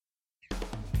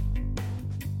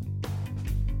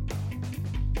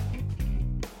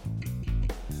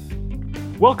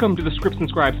Welcome to the Scripts and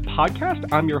Scribes podcast.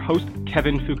 I'm your host,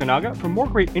 Kevin Fukunaga. For more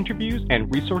great interviews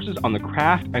and resources on the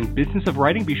craft and business of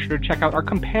writing, be sure to check out our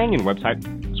companion website,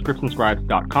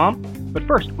 scriptsandscribes.com. But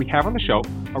first, we have on the show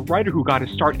a writer who got his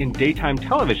start in daytime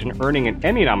television, earning an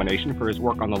Emmy nomination for his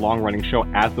work on the long-running show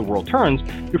As the World Turns,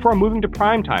 before moving to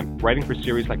primetime, writing for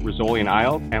series like Rizzoli and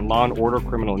Isles and Law & Order: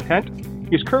 Criminal Intent.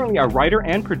 He is currently a writer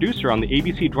and producer on the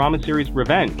ABC drama series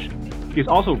Revenge. He has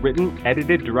also written,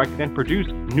 edited, directed, and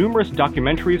produced numerous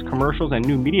documentaries, commercials, and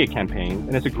new media campaigns,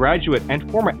 and is a graduate and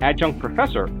former adjunct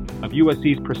professor of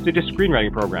USC's prestigious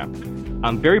screenwriting program.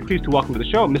 I'm very pleased to welcome to the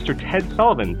show Mr. Ted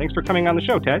Sullivan. Thanks for coming on the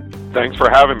show, Ted. Thanks for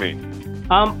having me.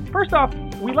 First off,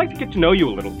 we'd like to get to know you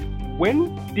a little.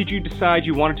 When did you decide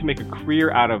you wanted to make a career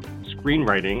out of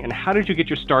screenwriting, and how did you get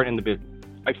your start in the business?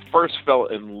 I first fell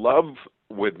in love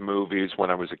with movies when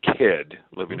I was a kid,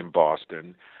 living in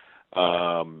Boston.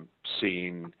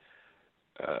 Seeing,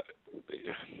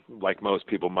 like most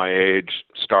people my age,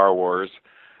 Star Wars.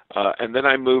 And then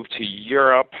I moved to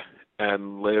Europe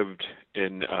and lived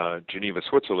in Geneva,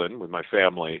 Switzerland with my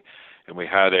family. And we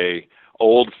had a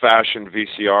old-fashioned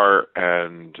VCR,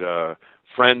 and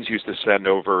friends used to send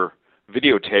over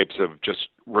videotapes of just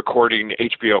recording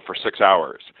HBO for 6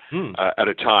 hours at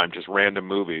a time, just random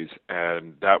movies.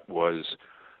 And that was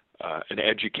an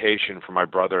education for my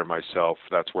brother and myself.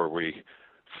 That's where we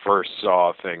first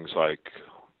saw things like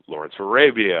Lawrence of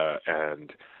Arabia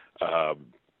and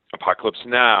Apocalypse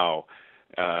Now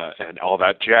and all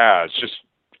that jazz.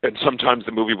 And sometimes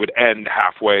the movie would end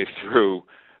halfway through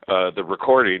the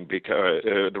recording, because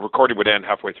the recording would end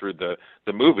halfway through the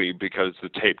movie because the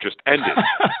tape just ended.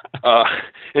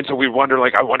 And so we wonder,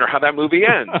 I wonder how that movie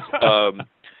ends.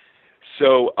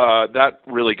 So that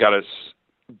really got us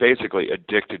basically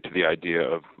addicted to the idea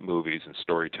of movies and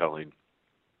storytelling.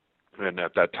 And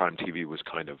at that time, TV was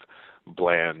kind of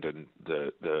bland and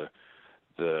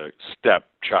the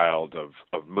stepchild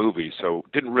of movies, so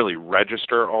didn't really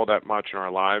register all that much in our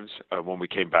lives when we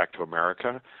came back to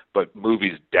America. But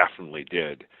movies definitely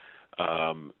did,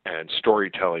 and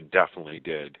storytelling definitely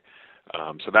did.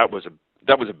 So that was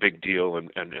a big deal,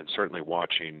 and certainly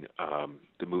watching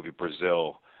the movie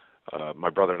Brazil. My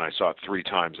brother and I saw it 3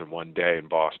 times in one day in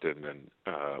Boston, and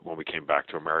when we came back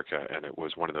to America, and it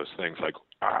was one of those things like,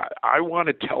 I want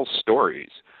to tell stories.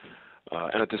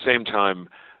 And at the same time,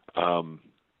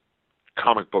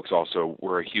 comic books also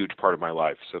were a huge part of my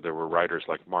life. So there were writers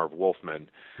like Marv Wolfman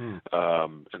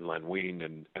and Len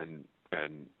Wein and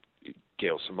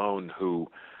Gail Simone, who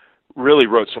really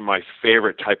wrote some of my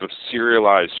favorite type of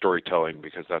serialized storytelling,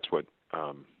 because that's what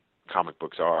comic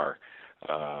books are.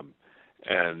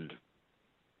 And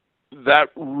that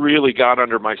really got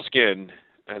under my skin.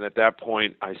 And at that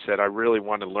point, I said, I really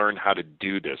want to learn how to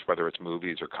do this, whether it's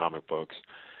movies or comic books.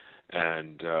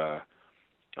 And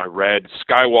I read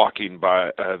Skywalking,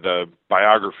 by the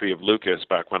biography of Lucas,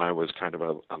 back when I was kind of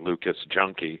a Lucas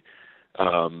junkie.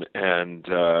 And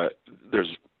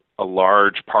there's a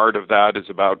large part of that is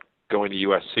about going to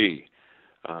USC.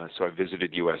 So I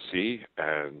visited USC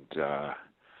and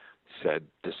said,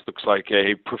 this looks like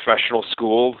a professional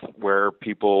school where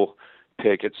people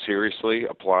take it seriously,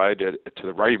 applied to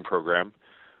the writing program,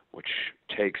 which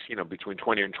takes, between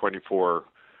 20 and 24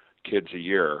 kids a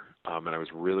year. And I was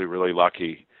really, really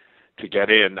lucky to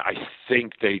get in. I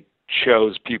think they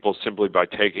chose people simply by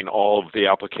taking all of the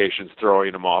applications,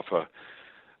 throwing them off a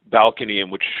balcony,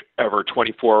 and whichever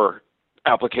 24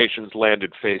 applications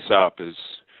landed face up is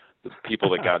the people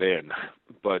that got in.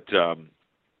 But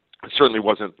it certainly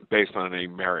wasn't based on any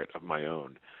merit of my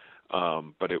own,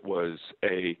 but it was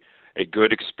a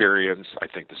good experience. I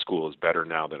think the school is better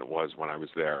now than it was when I was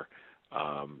there,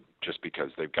 just because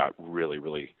they've got really,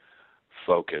 really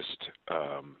focused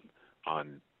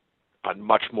on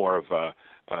much more of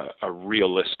a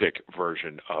realistic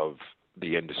version of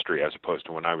the industry, as opposed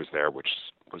to when I was there, which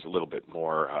was a little bit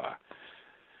more,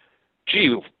 gee,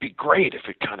 it would be great if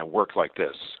it kind of worked like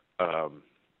this.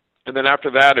 And then after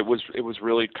that, it was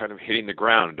really kind of hitting the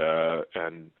ground,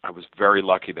 and I was very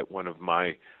lucky that one of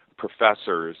my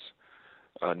professors,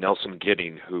 Nelson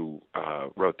Gidding, who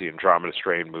wrote the Andromeda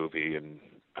Strain movie and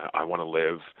I Want to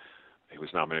Live, he was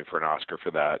nominated for an Oscar for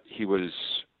that. He was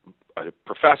a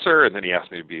professor, and then he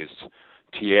asked me to be his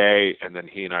TA, and then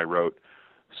he and I wrote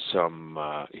some,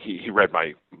 he read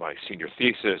my senior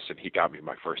thesis, and he got me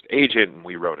my first agent, and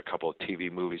we wrote a couple of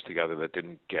TV movies together that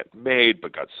didn't get made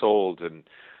but got sold, and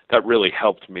that really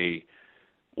helped me.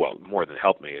 Well, more than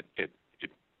helped me, it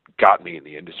got me in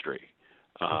the industry.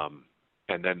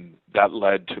 And then that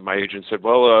led to my agent said,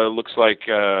 well, it looks like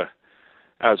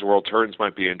As the World Turns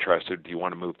might be interested. Do you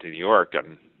want to move to New York?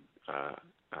 And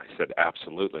I said,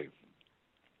 absolutely.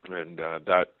 And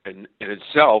that in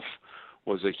itself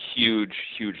was a huge,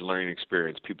 huge learning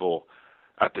experience. People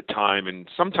at the time, and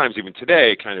sometimes even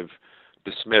today, kind of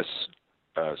dismiss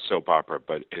soap opera,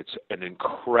 but it's an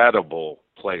incredible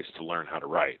place to learn how to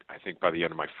write. I think by the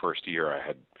end of my first year, I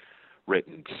had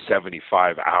written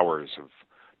 75 hours of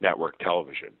network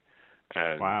television,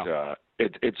 and wow.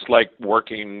 It's like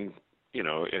working,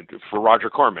 for Roger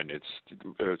Corman.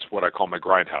 It's what I call my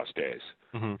grindhouse days.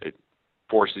 Mm-hmm. It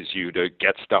forces you to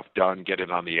get stuff done, get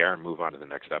it on the air, and move on to the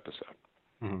next episode.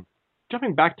 Mm-hmm.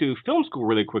 Jumping back to film school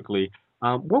really quickly,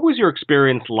 what was your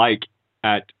experience like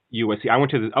at USC? I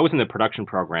was in the production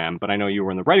program, but I know you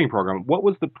were in the writing program. What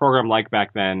was the program like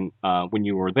back then when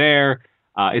you were there?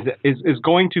 Is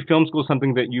going to film school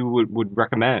something that you would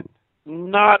recommend?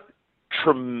 Not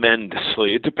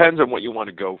tremendously. It depends on what you want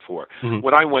to go for. Mm-hmm.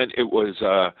 When I went, it was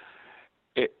a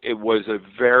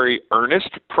very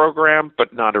earnest program,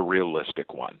 but not a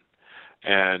realistic one.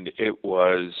 And it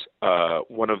was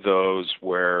one of those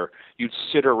where you'd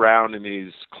sit around in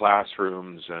these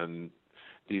classrooms, and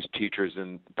these teachers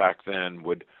back then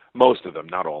most of them,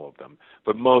 not all of them,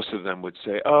 but most of them would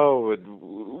say, "Oh,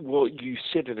 well, you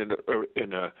sit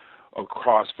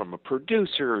across from a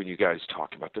producer, and you guys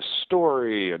talk about the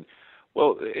story." And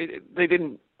well, they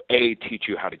didn't teach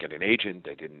you how to get an agent.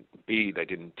 They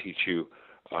didn't teach you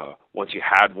once you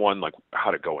had one, like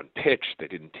how to go and pitch. They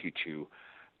didn't teach you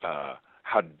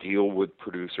how to deal with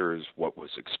producers, what was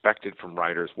expected from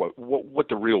writers, what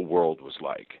the real world was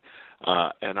like,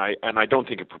 and I don't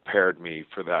think it prepared me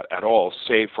for that at all,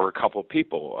 save for a couple of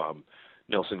people,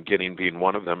 Nilsson Gidding being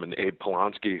one of them, and Abe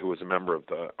Polonsky, who was a member of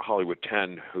the Hollywood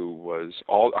 10, I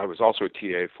was also a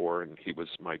TA for, and he was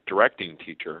my directing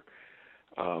teacher.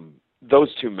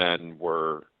 Those two men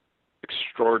were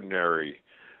extraordinary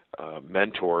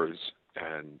mentors,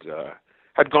 and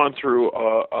had gone through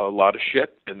a lot of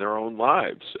shit in their own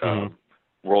lives. Mm-hmm.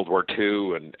 World War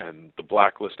II and the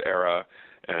Blacklist era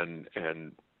and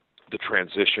the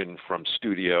transition from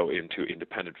studio into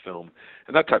independent film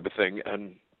and that type of thing.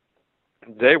 And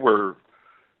they were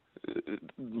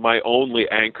my only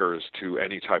anchors to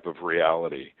any type of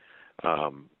reality.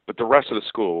 But the rest of the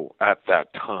school at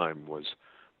that time was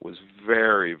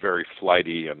very, very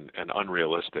flighty and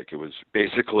unrealistic. It was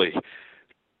basically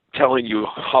telling you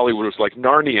Hollywood was like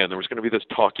Narnia, and there was going to be this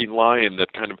talking lion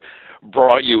that kind of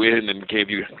brought you in and gave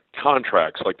you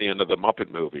contracts, like the end of the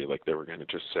Muppet movie. Like they were going to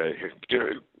just say,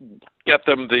 get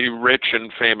them the rich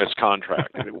and famous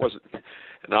contract. And it wasn't,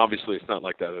 and obviously it's not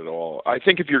like that at all. I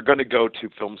think if you're going to go to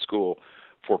film school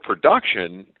for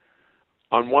production,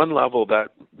 on one level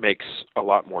that makes a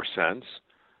lot more sense.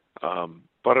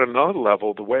 But on another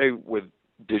level, the way with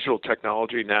digital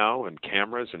technology now and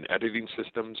cameras and editing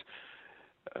systems,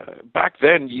 back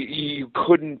then you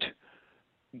couldn't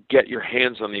get your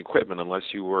hands on the equipment unless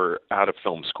you were out of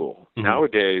film school. Mm-hmm.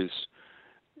 Nowadays,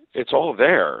 it's all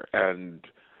there, and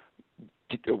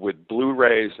with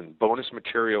Blu-rays and bonus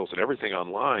materials and everything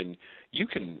online, you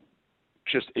can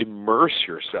just immerse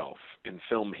yourself in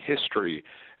film history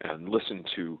and listen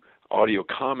to audio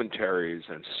commentaries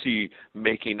and see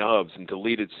making ofs and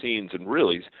deleted scenes and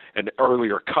reels and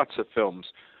earlier cuts of films,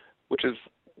 which is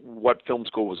what film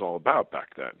school was all about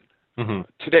back then. Mm-hmm.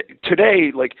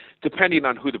 Today, like, depending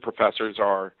on who the professors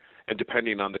are and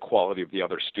depending on the quality of the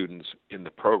other students in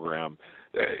the program,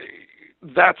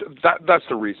 that's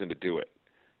the reason to do it.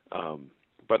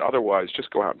 But otherwise,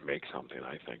 just go out and make something,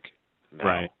 I think. Now.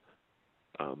 Right.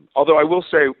 Although I will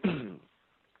say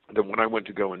that when I went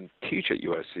to go and teach at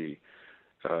USC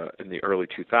in the early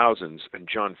 2000s, and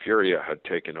John Furia had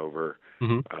taken over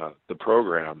the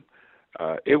program,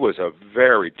 it was a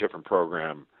very different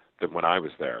program than when I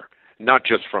was there. Not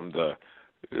just from the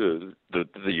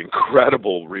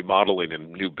incredible remodeling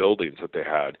and new buildings that they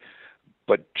had,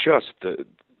 but just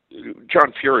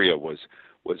John Furia was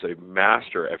a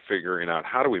master at figuring out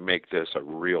how do we make this a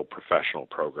real professional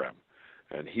program.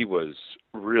 And he was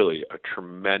really a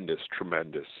tremendous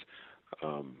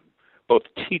both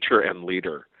teacher and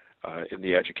leader in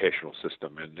the educational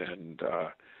system. And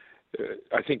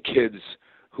I think kids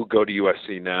who go to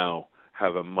USC now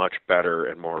have a much better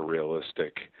and more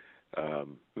realistic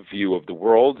view of the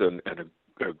world and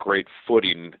a great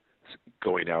footing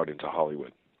going out into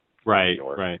Hollywood. Right,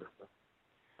 right.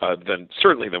 Than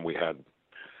we had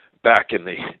back in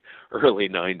the early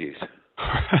 90s.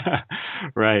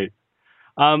 Right.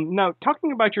 Now,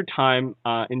 talking about your time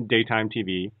in daytime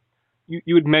TV,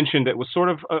 you had mentioned it was sort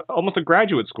of almost a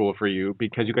graduate school for you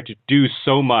because you got to do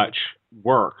so much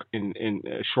work in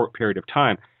a short period of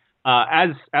time. As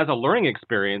a learning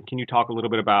experience, can you talk a little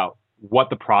bit about what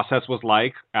the process was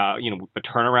like? The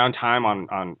turnaround time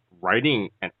on writing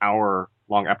an hour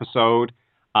long episode,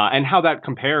 and how that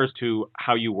compares to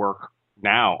how you work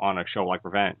now on a show like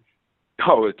Revenge.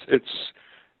 Oh, it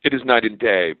is night and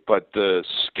day, but the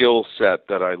skill set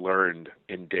that I learned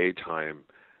in daytime,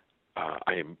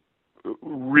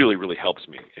 really helps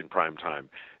me in prime time,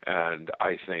 and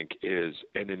I think is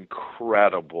an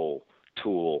incredible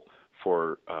tool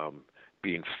for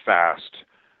being fast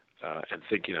and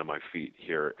thinking on my feet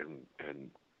here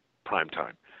in prime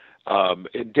time.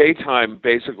 In daytime,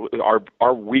 basically,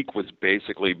 our week was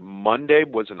basically Monday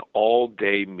was an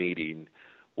all-day meeting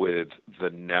with the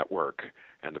network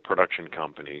and the production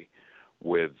company,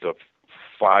 with the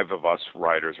 5 of us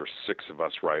writers or 6 of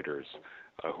us writers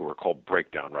who are called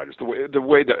breakdown writers. The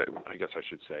way that I guess I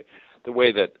should say the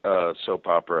way that soap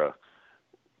opera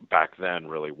back then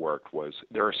really worked was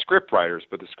there are script writers,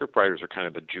 but the script writers are kind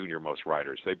of the junior most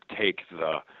writers. They take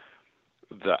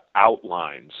the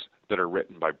outlines that are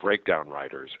written by breakdown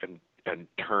writers and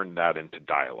turn that into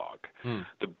dialogue.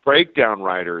 The breakdown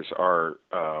writers are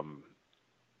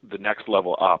the next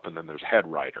level up, and then there's head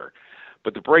writer.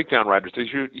 But the breakdown writers,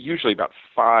 there's usually about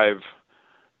 5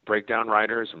 breakdown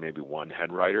writers and maybe 1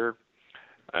 head writer,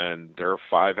 and there are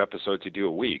 5 episodes you do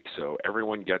a week, so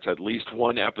everyone gets at least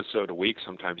 1 episode a week.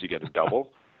 Sometimes you get a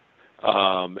double.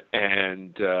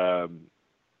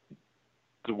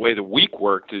 The way the week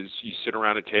worked is you sit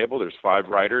around a table, there's 5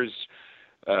 writers,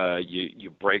 you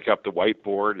break up the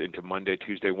whiteboard into Monday,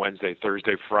 Tuesday, Wednesday,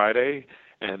 Thursday, Friday,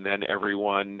 and then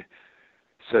everyone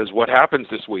says what happens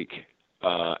this week,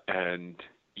 and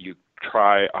you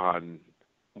try on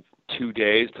 2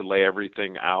 days to lay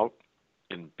everything out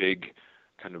in big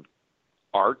kind of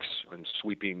arcs and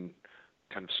sweeping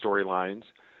kind of storylines,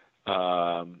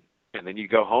 and then you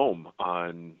go home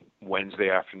on Wednesday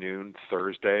afternoon,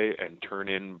 Thursday, and turn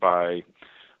in by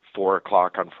 4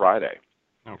 o'clock on Friday.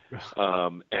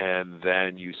 And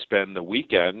then you spend the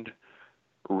weekend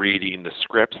reading the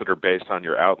scripts that are based on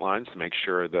your outlines to make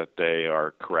sure that they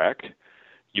are correct.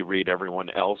 You read everyone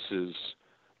else's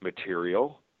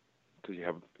material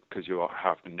because you all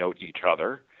have to note each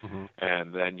other.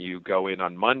 And then you go in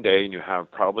on Monday and you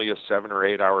have probably a 7 or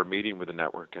 8 hour meeting with the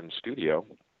network and studio,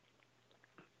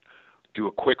 do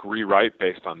a quick rewrite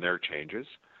based on their changes,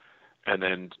 and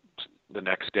then the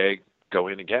next day go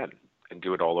in again and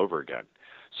do it all over again.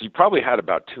 So you probably had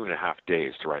about 2.5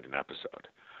 days to write an episode.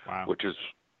 Wow. Which is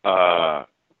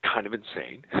kind of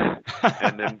insane.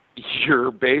 And then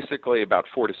you're basically about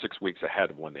 4 to 6 weeks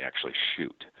ahead of when they actually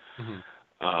shoot.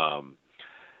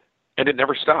 And it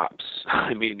never stops.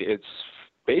 I mean, it's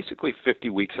basically 50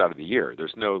 weeks out of the year.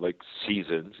 There's no like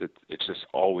seasons. It's just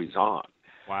always on.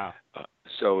 Wow.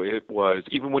 So it was,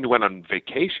 even when you went on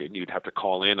vacation, you'd have to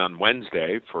call in on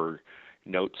Wednesday for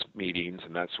notes meetings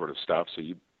and that sort of stuff. So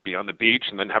you'd be on the beach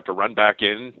and then have to run back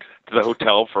in to the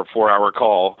hotel for a 4-hour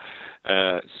call.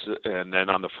 And then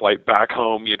on the flight back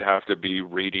home, you'd have to be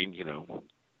reading,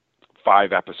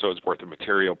 5 episodes worth of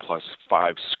material plus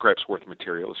 5 scripts worth of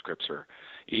material. The scripts are,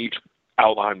 each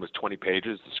outline was 20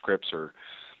 pages. The scripts are,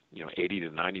 80 to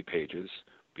 90 pages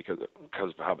because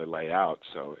of how they lay out.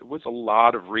 So it was a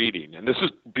lot of reading. And this is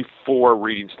before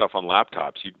reading stuff on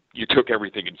laptops. You took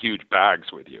everything in huge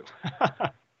bags with you.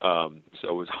 So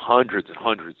it was hundreds and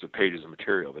hundreds of pages of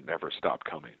material that never stopped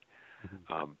coming.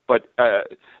 But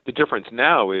the difference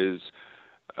now is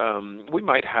we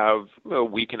might have a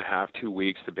week and a half, 2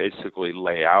 weeks to basically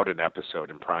lay out an episode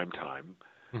in prime time.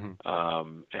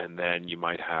 And then you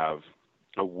might have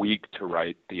a week to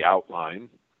write the outline.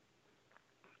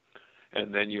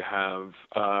 And then you have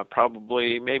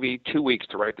probably maybe 2 weeks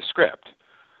to write the script.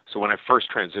 So when I first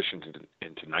transitioned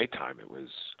into nighttime,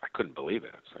 I couldn't believe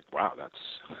it. It's like, wow, that's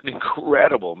an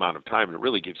incredible amount of time. And it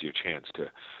really gives you a chance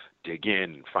to dig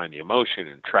in and find the emotion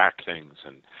and track things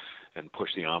and push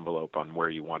the envelope on where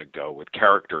you want to go with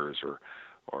characters,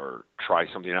 or try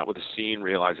something out with a scene,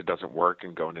 realize it doesn't work,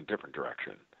 and go in a different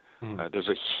direction. There's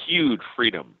a huge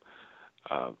freedom.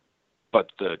 But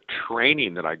the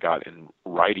training that I got in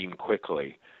writing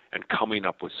quickly and coming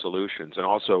up with solutions, and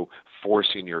also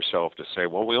forcing yourself to say,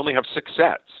 well, we only have 6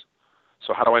 sets.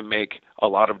 So how do I make a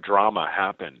lot of drama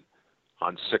happen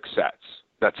on 6 sets?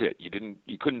 That's it.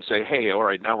 You couldn't say, hey, all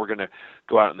right, now we're going to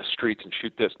go out in the streets and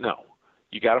shoot this. No.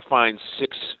 You got to find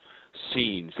 6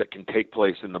 scenes that can take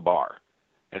place in the bar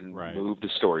and move the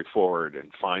story forward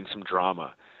and find some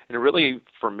drama. And it really,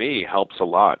 for me, helps a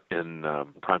lot in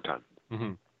primetime.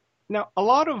 Now, a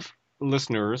lot of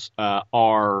listeners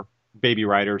are baby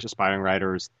writers, aspiring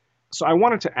writers. So I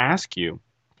wanted to ask you,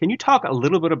 can you talk a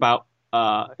little bit about,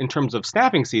 in terms of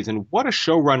staffing season, what a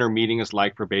showrunner meeting is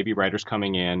like for baby writers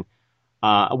coming in?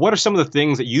 What are some of the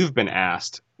things that you've been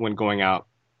asked when going out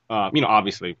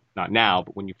obviously not now,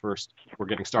 but when you first were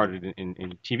getting started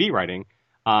in TV writing.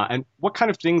 And what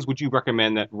kind of things would you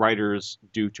recommend that writers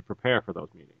do to prepare for those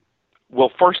meetings?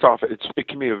 Well, first off, it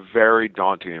can be a very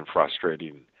daunting and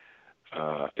frustrating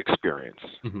experience,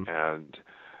 Mm-hmm. and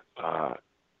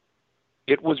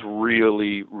it was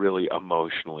really, really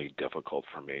emotionally difficult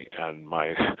for me, and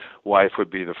my wife would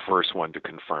be the first one to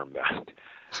confirm that,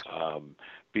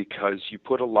 because you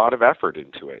put a lot of effort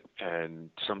into it, and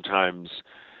sometimes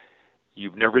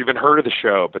you've never even heard of the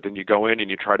show, but then you go in and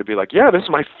you try to be like, yeah, this is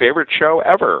my favorite show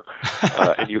ever,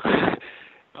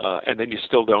 and then you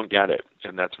still don't get it,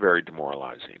 and that's very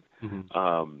demoralizing.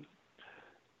 Mm-hmm.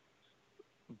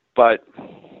 But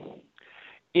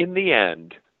in the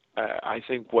end, I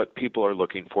think what people are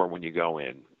looking for when you go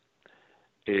in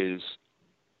is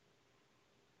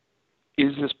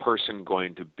this person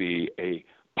going to be a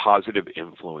positive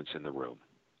influence in the room?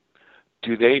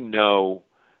 Do they know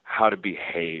how to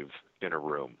behave in a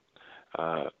room?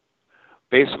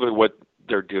 Basically what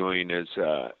they're doing is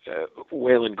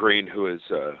Waylon Green, who is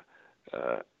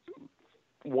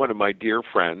one of my dear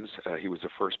friends, he was the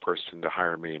first person to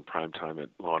hire me in primetime at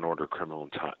Law & Order Criminal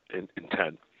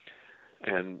Intent,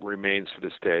 and remains to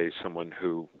this day someone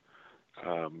who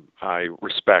I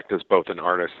respect as both an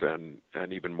artist and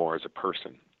even more as a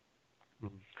person.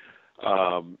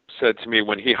 Mm-hmm. Said to me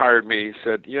when he hired me, he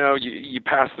said, you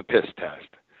passed the piss test.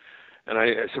 And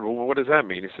I said, well, what does that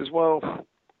mean? He says, well,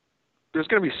 there's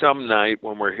going to be some night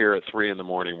when we're here at 3 a.m.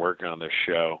 working on this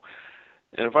show,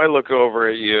 and if I look over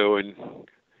at you and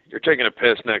you're taking a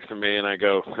piss next to me and I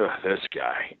go, this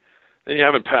guy, then you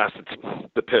haven't passed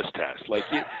the piss test. Like,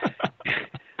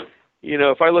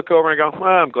 if I look over and I go, well,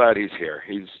 I'm glad he's here.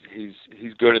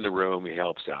 He's good in the room. He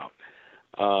helps out.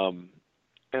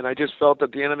 And I just felt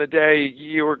at the end of the day,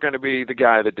 you were going to be the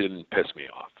guy that didn't piss me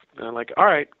off. And I'm like, all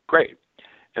right, great.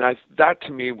 And that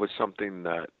to me was something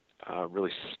that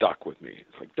really stuck with me.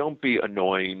 It's like, don't be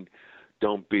annoying.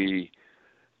 Don't be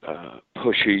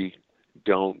pushy.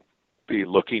 Don't be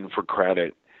looking for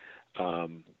credit.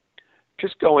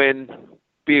 Just go in,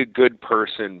 be a good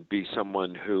person, be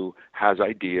someone who has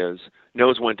ideas,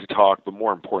 knows when to talk, but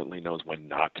more importantly, knows when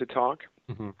not to talk.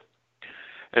 Mm-hmm.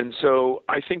 And so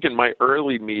I think in my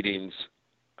early meetings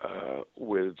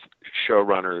with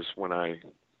showrunners, when I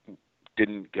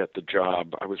didn't get the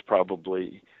job, I was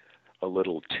probably a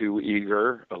little too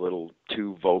eager, a little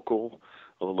too vocal,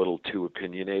 a little too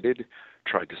opinionated,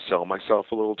 tried to sell myself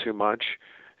a little too much.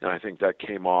 And I think that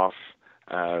came off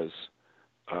as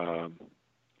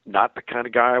not the kind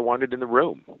of guy I wanted in the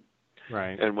room.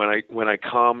 Right. And when I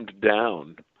calmed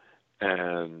down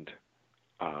and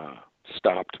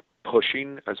stopped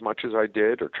pushing as much as I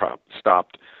did, or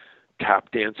stopped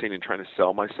tap dancing and trying to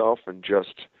sell myself, and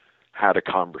just had a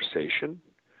conversation,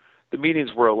 the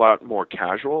meetings were a lot more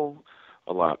casual,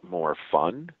 a lot more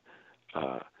fun.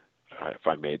 If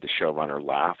I made the showrunner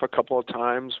laugh a couple of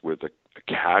times with a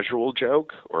casual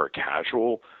joke or a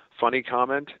casual funny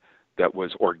comment that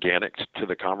was organic to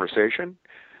the conversation,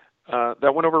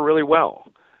 that went over really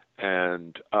well.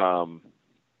 And for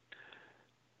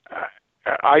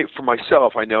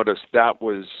myself, I noticed that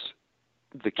was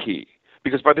the key.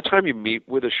 Because by the time you meet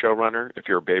with a showrunner, if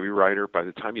you're a baby writer, by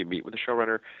the time you meet with a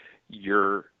showrunner,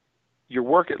 your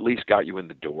work at least got you in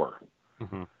the door.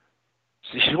 Mm-hmm.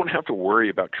 So you don't have to worry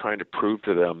about trying to prove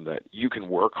to them that you can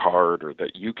work hard, or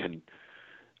that you can,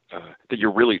 that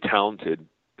you're really talented.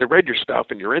 They read your stuff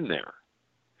and you're in there.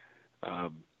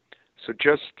 So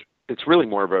it's really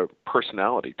more of a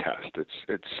personality test.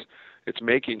 It's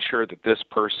making sure that this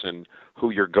person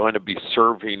who you're going to be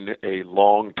serving a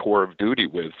long tour of duty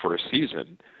with for a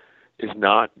season is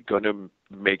not going to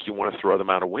make you want to throw them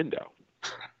out a window.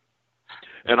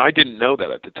 And I didn't know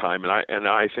that at the time, and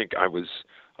I think I was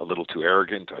a little too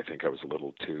arrogant. I think I was a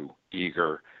little too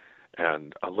eager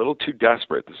and a little too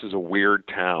desperate. This is a weird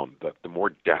town. The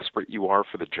more desperate you are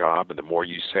for the job, and the more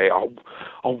you say,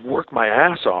 I'll work my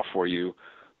ass off for you,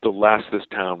 the less this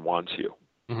town wants you.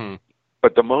 Mm-hmm.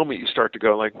 But the moment you start to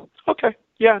go like, okay,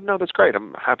 yeah, no, that's great,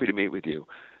 I'm happy to meet with you,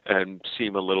 and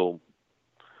seem a little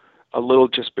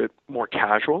just a bit more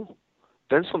casual,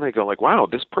 then suddenly go like, wow,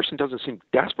 this person doesn't seem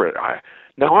desperate.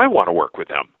 Now I want to work with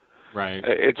them. Right.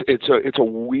 It's a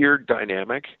weird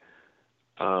dynamic.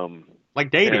 Like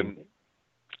dating.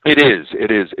 It is.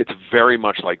 It's very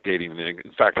much like dating.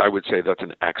 In fact, I would say that's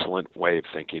an excellent way of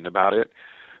thinking about it.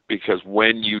 Because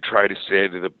when you try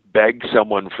to beg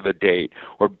someone for the date,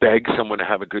 or beg someone to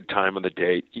have a good time on the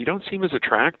date, you don't seem as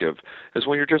attractive as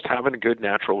when you're just having a good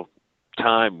natural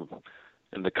time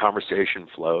and the conversation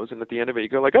flows, and at the end of it you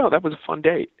go like, oh, that was a fun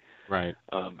date. Right.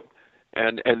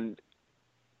 And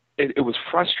it was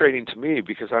frustrating to me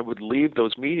because I would leave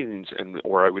those meetings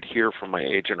or I would hear from my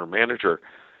agent or manager,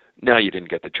 "No, you didn't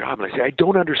get the job," and I say, "I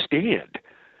don't understand.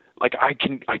 Like I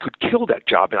could kill that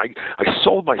job, and I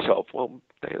sold myself." Well,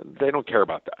 they don't care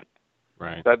about that.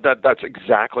 Right. That's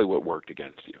exactly what worked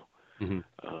against you.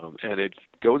 And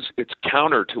it's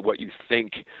counter to what you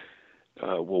think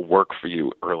will work for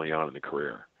you early on in the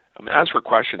career. I mean, as for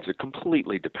questions, it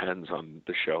completely depends on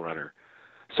the showrunner.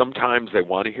 Sometimes they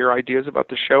want to hear ideas about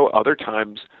the show. Other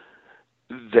times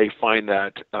they find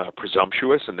that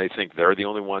presumptuous, and they think they're the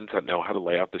only ones that know how to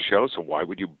lay out the show. So why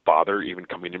would you bother even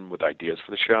coming in with ideas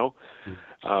for the show?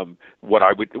 What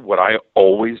I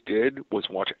always did was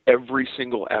watch every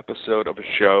single episode of a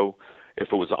show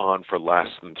if it was on for less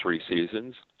than 3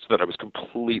 seasons, so that I was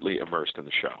completely immersed in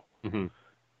the show.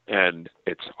 And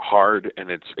it's hard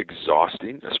and it's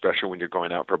exhausting, especially when you're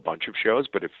going out for a bunch of shows.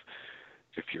 But if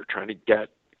you're trying to get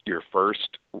your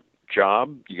first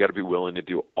job, you got to be willing to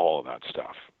do all of that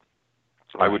stuff.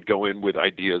 I would go in with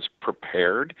ideas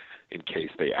prepared in case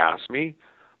they asked me,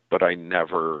 but I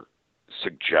never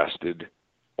suggested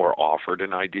or offered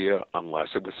an idea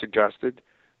unless it was suggested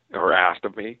or asked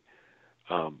of me.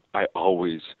 I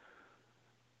always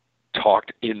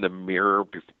talked in the mirror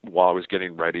while I was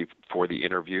getting ready for the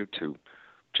interview to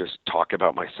just talk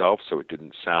about myself, so it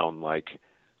didn't sound like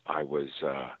I was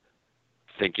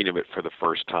thinking of it for the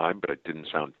first time, but it didn't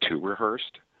sound too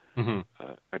rehearsed.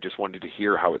 I just wanted to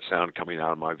hear how it sounded coming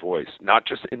out of my voice, not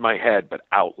just in my head, but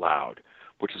out loud,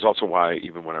 which is also why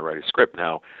even when I write a script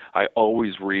now, I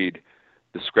always read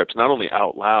the scripts, not only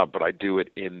out loud, but I do it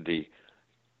in the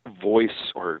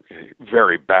voice or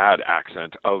very bad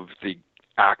accent of the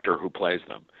actor who plays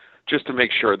them, just to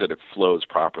make sure that it flows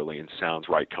properly and sounds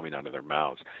right coming out of their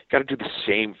mouths. You got to do the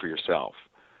same for yourself.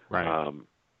 Right.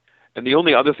 And the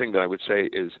only other thing that I would say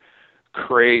is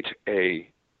create a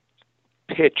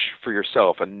pitch for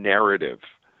yourself, a narrative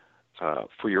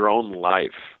for your own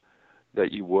life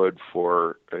that you would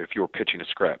for if you were pitching a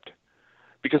script.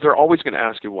 Because they're always going to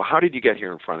ask you, well, how did you get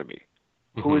here in front of me?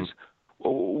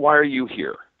 Why are you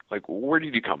here? Like, where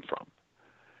did you come from?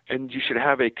 And you should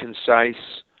have a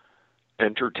concise,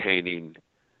 entertaining,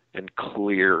 and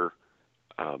clear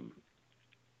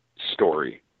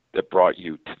story that brought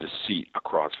you to the seat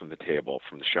across from the table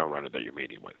from the showrunner that you're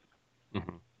meeting with.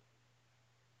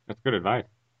 That's good advice.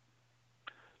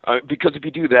 Because if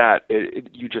you do that,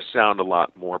 you just sound a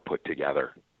lot more put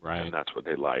together. Right. And that's what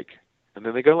they like. And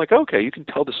then they go like, okay, you can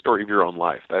tell the story of your own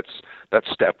life. That's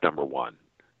step number 1.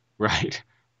 Right.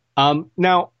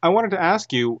 Now, I wanted to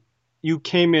ask you, you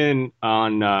came in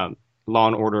on Law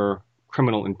and Order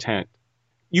Criminal Intent.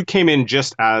 You came in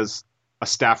just as a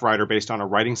staff writer based on a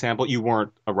writing sample. You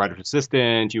weren't a writer's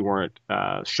assistant. You weren't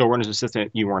a showrunner's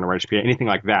assistant. You weren't a writer's PA, anything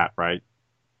like that, right?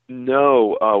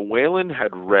 No. Waylon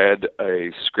had read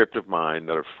a script of mine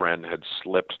that a friend had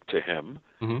slipped to him.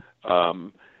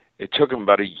 It took him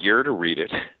about a year to read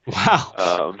it.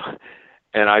 Wow.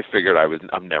 And I figured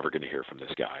I'm never going to hear from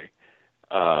this guy.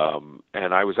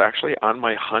 And I was actually on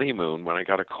my honeymoon when I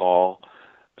got a call,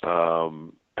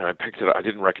 and I picked it up. I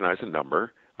didn't recognize the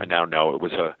number. I now know it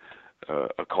was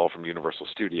a call from Universal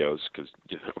Studios because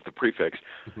of the prefix.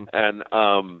 And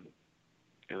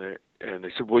they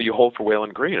said, "Will you hold for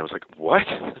Waylon Green?" I was like, "What?"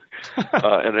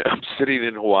 And I'm sitting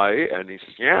in Hawaii, and he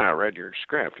says, "Yeah, I read your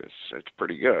script. It's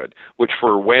pretty good," which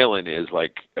for Waylon is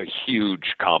like a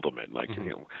huge compliment. Like,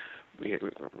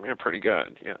 yeah, pretty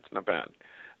good. Yeah, it's not bad.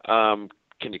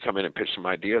 Can you come in and pitch some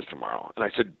ideas tomorrow? And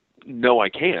I said, no, I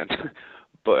can't,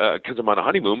 but because I'm on a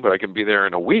honeymoon, but I can be there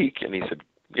in a week. And he said,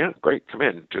 yeah, great, come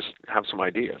in, just have some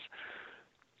ideas.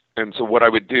 And so what I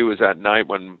would do is at night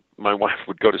when my wife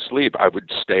would go to sleep, I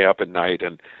would stay up at night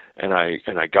and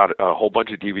I got a whole bunch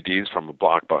of DVDs from a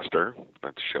Blockbuster.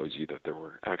 That shows you that there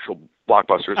were actual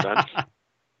Blockbusters then.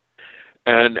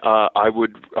 And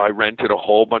I rented a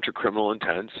whole bunch of Criminal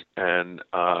Intents, and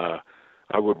I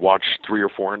would watch 3 or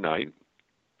 4 a night.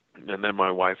 And then my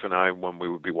wife and I, when we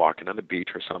would be walking on the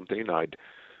beach or something, I'd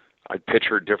pitch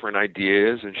her different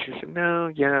ideas, and she said, no,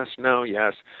 yes, no,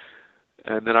 yes.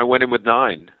 And then I went in with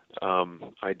 9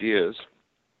 ideas,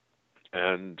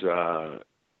 and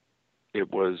it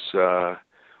was,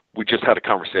 we just had a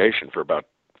conversation for about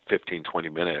 15, 20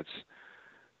 minutes.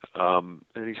 And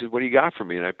he said, what do you got for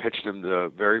me? And I pitched him the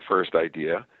very first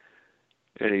idea,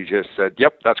 and he just said,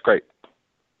 yep, that's great.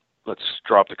 Let's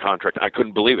drop the contract. I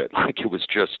couldn't believe it. Like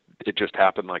it just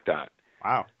happened like that.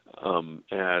 Wow.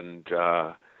 And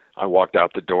I walked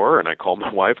out the door and I called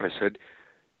my wife and I said,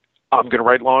 I'm going to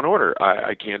write Law and Order.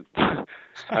 I can't,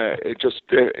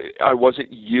 I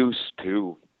wasn't used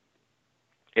to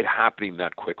it happening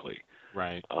that quickly.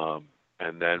 Right.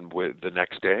 And then the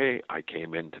next day, I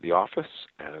came into the office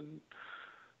and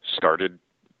started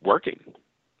working.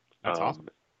 That's awesome.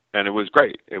 And it was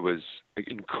great. It was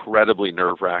incredibly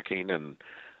nerve-wracking, and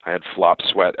I had flop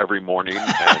sweat every morning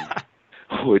and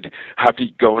would have to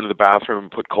go into the bathroom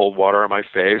and put cold water on my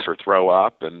face or throw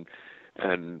up. And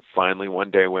finally, one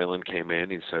day, Waylon came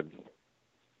in. He said,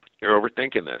 "You're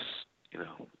overthinking this.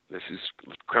 This is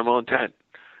criminal intent.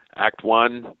 Act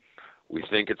 1, we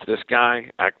think it's this guy.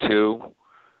 Act 2,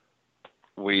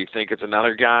 we think it's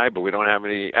another guy, but we don't have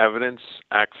any evidence.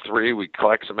 Act 3, we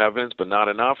collect some evidence, but not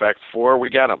enough. Act 4, we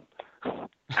get him.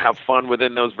 Have fun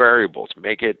within those variables.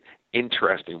 Make it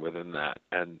interesting within that."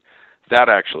 And that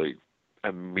actually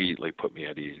immediately put me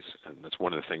at ease. And that's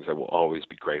one of the things I will always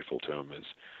be grateful to him is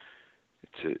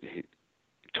he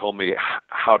told me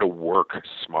how to work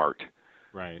smart.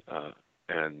 Right.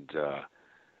 And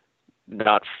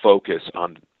not focus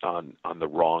on the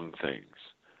wrong things.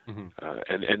 Mm-hmm.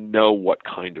 And know what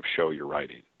kind of show you're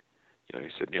writing. He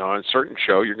said, on a certain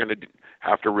show, you're going to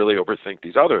have to really overthink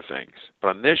these other things. But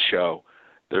on this show,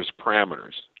 there's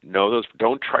parameters. Know those.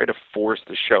 Don't try to force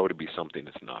the show to be something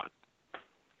it's not.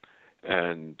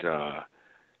 And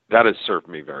that has served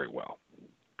me very well,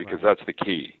 because that's the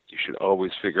key. You should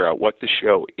always figure out what the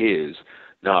show is,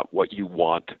 not what you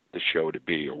want the show to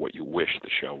be or what you wish the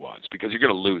show was, because you're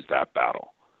going to lose that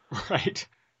battle. Right.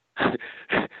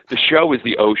 The show is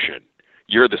the ocean.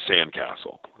 You're the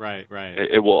sandcastle. Right.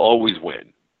 It will always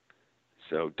win.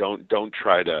 So don't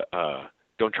try to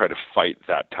fight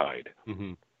that tide.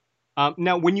 Mm-hmm.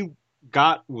 Now, when you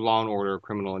got Law and Order: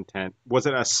 Criminal Intent, was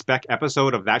it a spec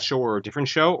episode of that show or a different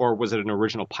show, or was it an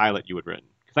original pilot you had written?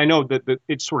 Because I know that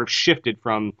it sort of shifted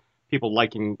from people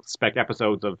liking spec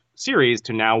episodes of series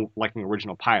to now liking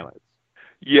original pilots.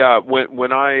 Yeah,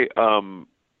 when I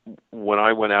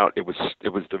went out, it was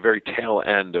the very tail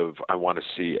end of I want to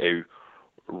see a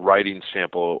writing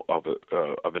sample of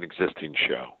an existing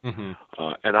show. Mm-hmm.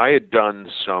 And I had done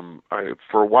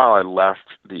for a while. I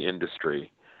left the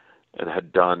industry and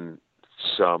had done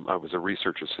some. I was a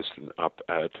research assistant up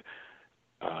at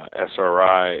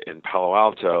SRI in Palo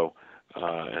Alto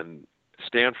and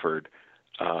Stanford,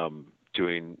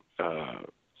 doing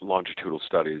longitudinal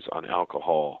studies on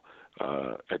alcohol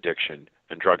addiction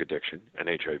and drug addiction and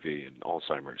HIV and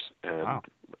Alzheimer's, and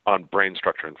on brain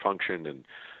structure and function, and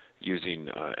using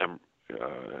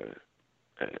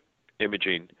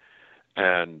imaging.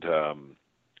 And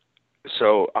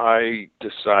so I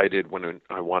decided when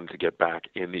I wanted to get back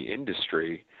in the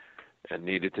industry and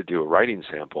needed to do a writing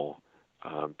sample,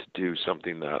 to do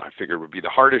something that I figured would be the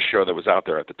hardest show that was out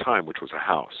there at the time, which was a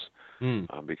house,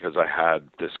 because I had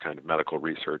this kind of medical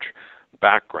research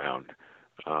background.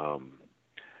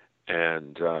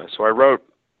 And so I wrote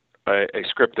a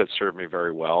script that served me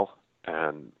very well,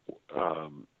 and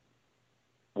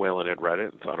Waylon had read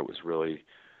it and thought it was really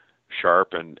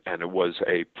sharp, and it was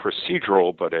a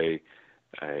procedural, but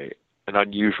an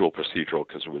unusual procedural,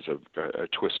 because it was a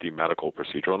twisty medical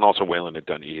procedural, and also Waylon had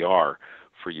done ER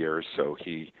for years, so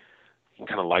he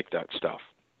kind of liked that stuff.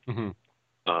 Mm-hmm.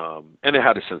 And it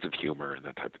had a sense of humor and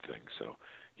that type of thing, so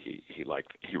he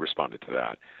responded to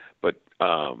that. But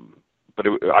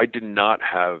I did not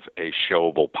have a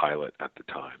showable pilot at the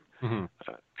time. Mm-hmm.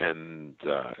 And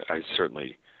I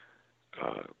certainly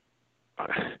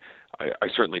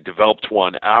developed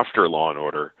one after Law and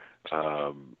Order,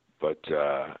 but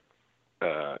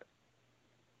I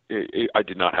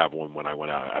did not have one when I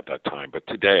went out at that time. But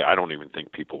today, I don't even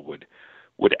think people would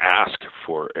ask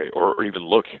for or even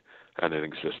look at an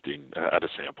existing at a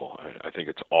sample. I think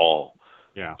it's all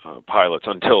pilots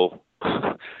until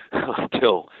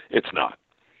it's not.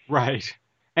 Right.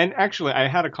 And actually, I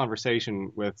had a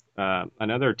conversation with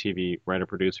another TV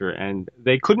writer-producer, and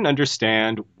they couldn't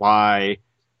understand why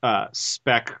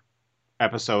spec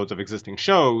episodes of existing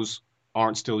shows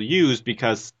aren't still used,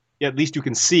 because at least you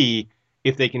can see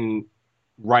if they can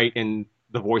write in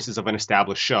the voices of an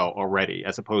established show already,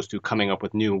 as opposed to coming up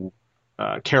with new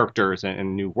characters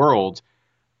and new worlds.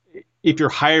 If you're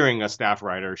hiring a staff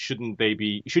writer, shouldn't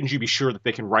you be sure that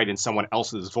they can write in someone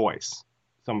else's voice?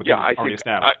 Somebody already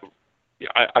established.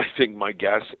 I think my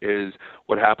guess is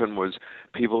what happened was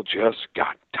people just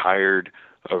got tired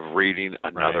of reading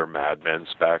another Mad Men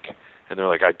spec, and they're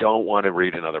like, I don't want to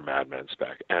read another Mad Men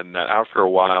spec. And that after a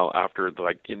while, after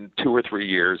like in 2 or 3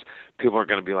 years, people are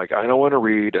going to be like, I don't want to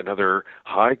read another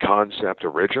high concept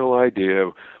original idea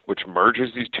which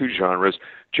merges these two genres.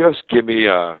 Just give me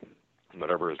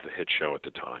whatever is the hit show at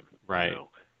the time. Right.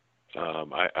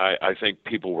 I think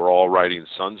people were all writing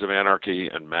Sons of Anarchy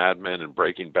and Mad Men and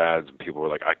Breaking Bad, and people were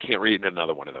like, I can't read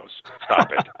another one of those. Stop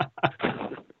it.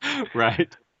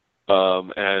 Right.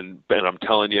 And I'm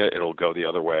telling you, it'll go the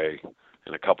other way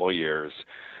in a couple of years,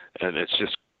 and it's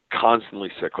just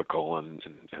constantly cyclical, and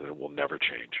it will never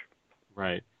change.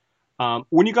 Right.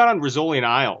 When you got on Rizzoli and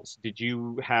Isles, did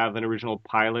you have an original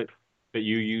pilot that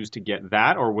you used to get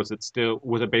that, or was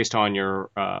it based on your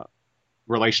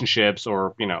relationships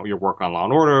or your work on Law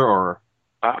and Order or?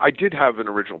 I did have an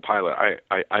original pilot.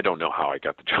 I don't know how I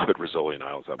got the job at Rizzoli and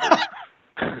Isles. That was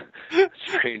a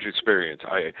strange experience.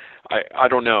 I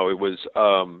don't know. It was,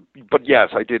 but yes,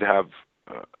 I did have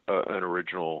an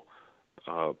original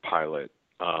pilot,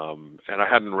 and I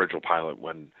had an original pilot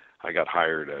when I got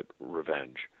hired at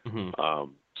Revenge. Mm-hmm.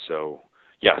 So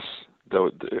yes,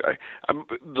 the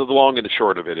long and the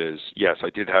short of it is, yes,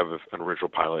 I did have an original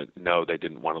pilot. No, they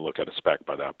didn't want to look at a spec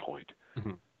by that point.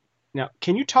 Mm-hmm. Now,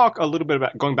 can you talk a little bit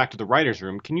about, going back to the writer's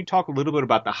room, can you talk a little bit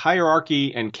about the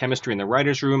hierarchy and chemistry in the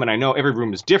writer's room? And I know every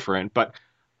room is different, but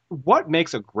what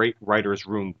makes a great writer's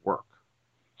room work?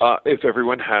 If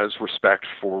everyone has respect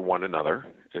for one another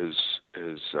is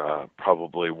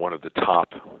probably one of the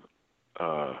top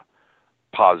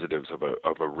positives of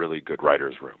a really good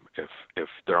writer's room. If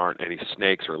there aren't any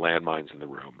snakes or landmines in the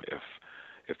room,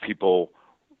 if people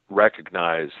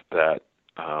recognize that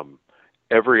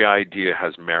every idea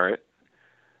has merit,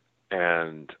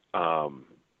 and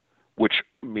which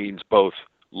means both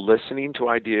listening to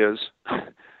ideas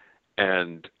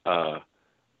and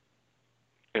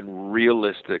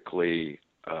realistically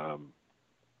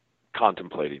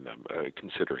contemplating them,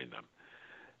 considering them.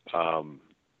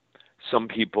 Some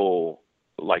people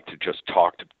like to just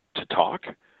talk to talk,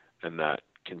 and that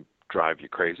can drive you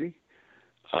crazy.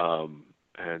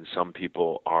 And some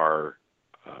people are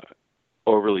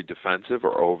overly defensive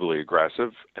or overly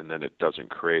aggressive, and then it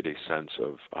doesn't create a sense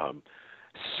of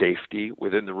safety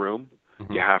within the room.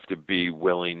 Mm-hmm. You have to be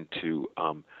willing to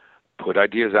put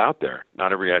ideas out there.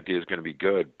 Not every idea is going to be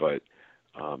good, but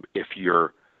if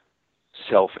you're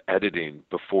self-editing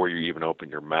before you even open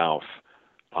your mouth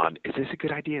on, is this a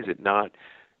good idea, is it not,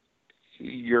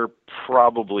 you're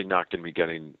probably not going to be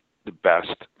getting the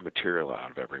best material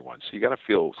out of everyone. So you got to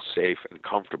feel safe and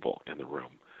comfortable in the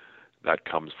room. That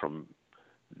comes from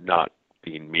not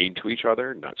being mean to each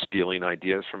other, not stealing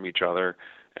ideas from each other,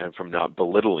 and from not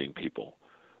belittling people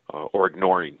or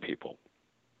ignoring people.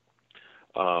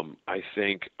 I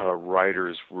think a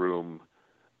writer's room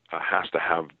has to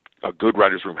have, a good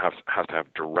writer's room has to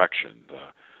have direction.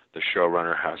 The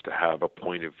showrunner has to have a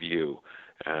point of view,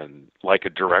 and like a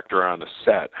director on a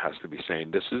set has to be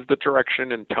saying, this is the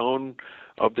direction and tone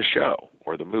of the show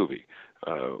or the movie.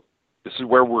 This is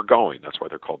where we're going. That's why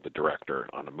they're called the director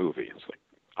on a movie. It's like,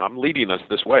 I'm leading us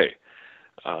this way.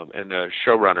 And the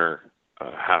showrunner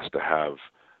has to have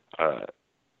a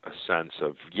sense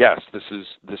of, yes,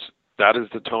 that is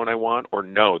the tone I want, or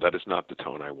no, that is not the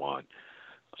tone I want.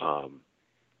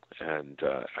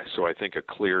 So I think a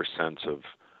clear sense of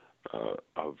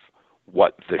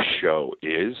what the show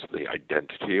is, the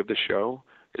identity of the show,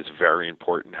 is very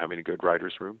important, having a good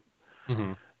writer's room.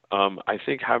 Mm-hmm. I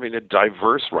think having a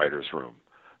diverse writer's room,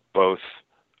 both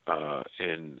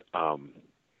in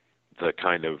the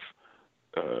kind of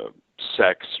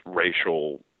sex,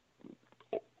 racial,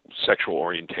 sexual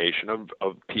orientation of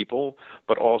people,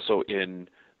 but also in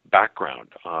background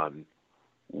on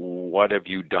what have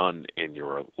you done in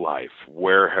your life,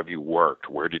 where have you worked,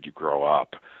 where did you grow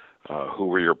up, who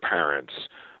were your parents,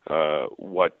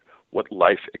 what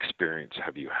life experience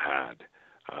have you had.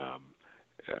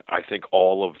 I think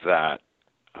all of that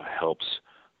helps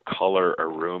color a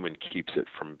room and keeps it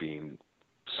from being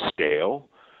stale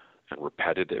and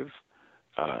repetitive.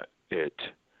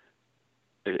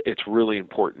 It's really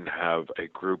important to have a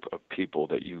group of people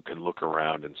that you can look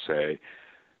around and say,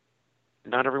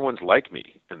 not everyone's like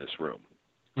me in this room.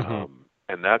 Mm-hmm.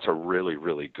 And that's a really,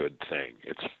 really good thing.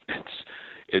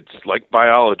 It's like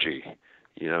biology.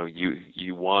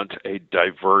 You want a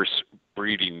diverse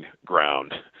breeding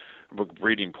ground,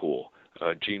 breeding pool,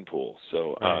 gene pool.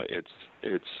 So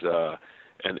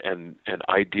and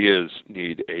ideas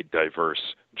need a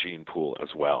diverse gene pool as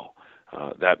well.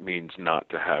 That means not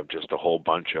to have just a whole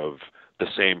bunch of the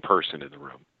same person in the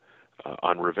room.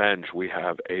 On Revenge, we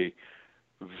have a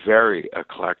very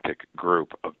eclectic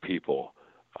group of people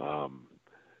from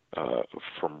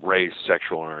race,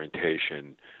 sexual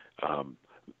orientation.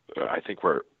 I think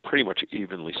we're pretty much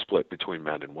evenly split between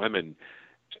men and women,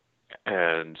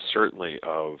 and certainly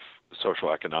of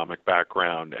social economic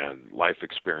background and life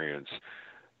experience.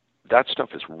 That stuff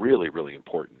is really, really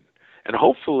important. And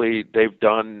hopefully they've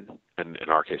done, and in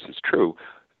our case it's true,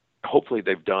 hopefully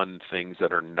they've done things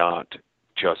that are not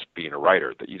just being a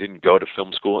writer, that you didn't go to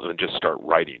film school and then just start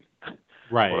writing,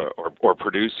 right, or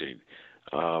producing.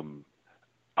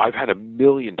 I've had a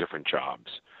million different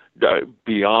jobs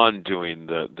beyond doing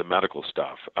the medical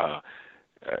stuff,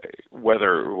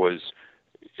 whether it was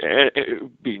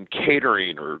being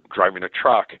catering or driving a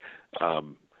truck.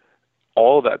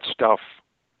 All that stuff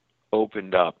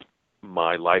opened up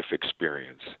my life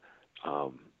experience,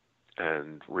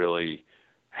 and really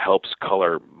helps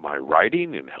color my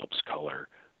writing and helps color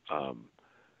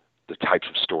the types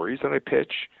of stories that I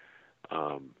pitch,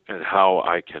 and how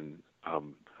I can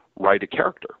write a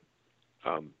character.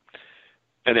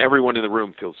 And everyone in the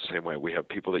room feels the same way. We have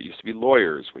people that used to be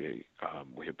lawyers. We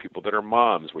have people that are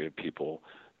moms. We have people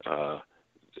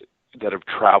that have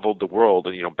traveled the world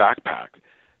and backpack,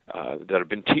 that have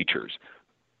been teachers.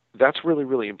 That's really,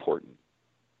 really important.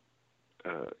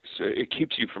 So it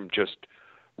keeps you from just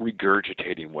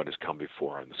regurgitating what has come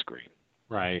before on the screen.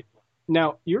 Right.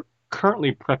 Now, you're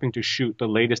currently prepping to shoot the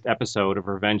latest episode of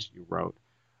Revenge you wrote.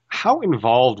 How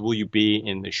involved will you be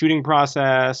in the shooting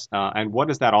process, and what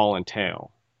does that all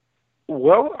entail?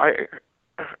 Well, I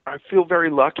feel very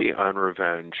lucky on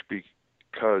Revenge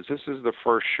because this is the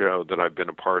first show that I've been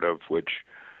a part of, which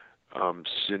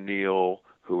Sunil,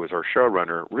 who is our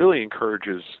showrunner, really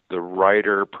encourages the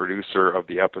writer, producer of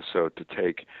the episode to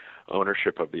take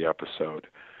ownership of the episode.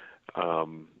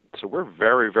 So we're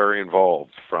very, very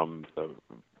involved from the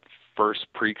first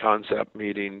pre-concept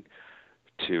meeting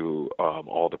to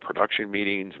all the production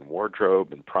meetings and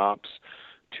wardrobe and props,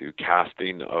 to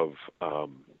casting of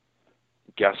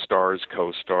guest stars,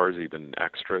 co-stars, even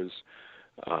extras.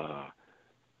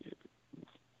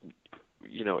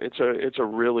 It's a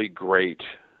really great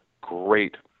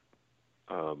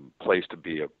place to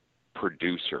be a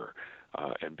producer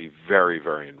and be very,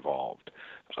 very involved.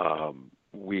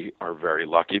 We are very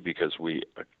lucky because we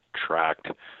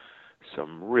attract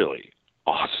some really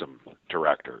awesome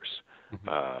directors,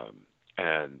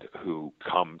 and who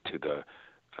come to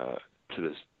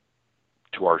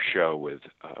our show with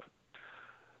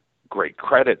great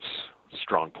credits,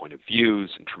 strong point of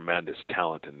views, and tremendous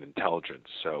talent and intelligence.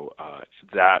 So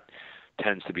that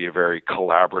tends to be a very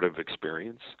collaborative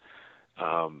experience.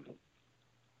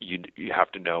 You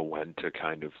have to know when to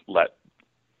kind of let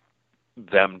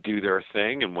them do their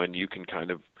thing and when you can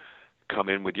kind of come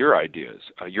in with your ideas.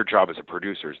 Your job as a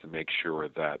producer is to make sure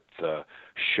that the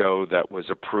show that was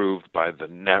approved by the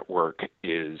network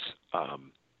is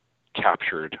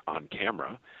captured on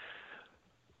camera.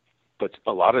 But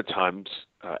a lot of times,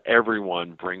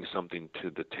 everyone brings something to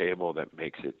the table that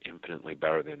makes it infinitely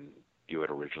better than you had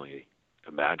originally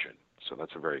imagined. So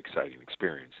that's a very exciting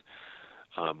experience.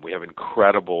 We have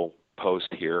incredible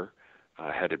post here,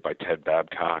 headed by Ted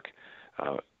Babcock,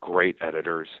 great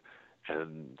editors,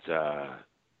 and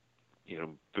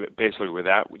basically with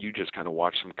that, you just kind of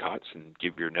watch some cuts and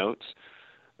give your notes,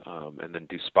 and then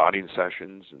do spotting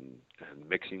sessions and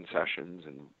mixing sessions,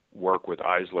 and work with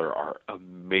Eisler, our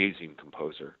amazing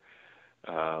composer,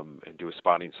 and do a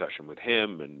spotting session with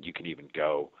him. And you can even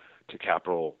go to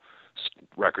Capitol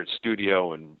Records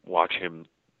Studio and watch him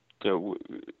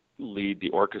lead the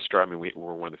orchestra. I mean,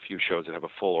 we're one of the few shows that have a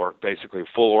full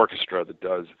orchestra that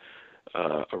does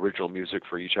original music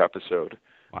for each episode.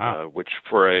 Wow. Which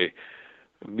for a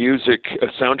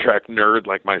soundtrack nerd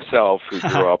like myself, who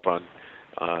grew up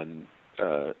on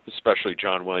especially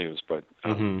John Williams, but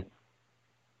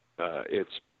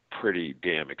it's pretty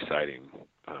damn exciting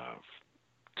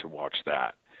to watch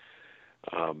that.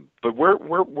 But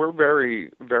we're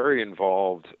very, very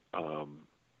involved,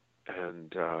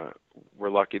 and we're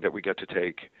lucky that we get to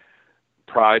take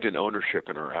pride and ownership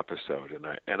in our episode.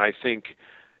 And I think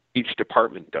each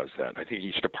department does that. I think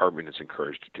each department is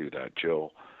encouraged to do that.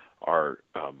 Jill, our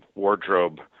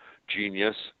wardrobe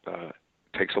genius,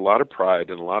 takes a lot of pride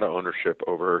and a lot of ownership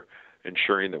over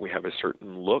ensuring that we have a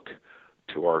certain look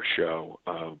to our show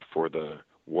for the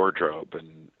wardrobe,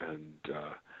 and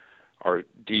our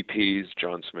DPs,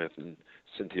 John Smith and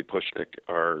Cynthia Pushnick,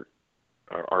 are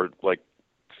like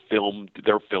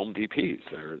they're film DPs.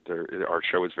 Our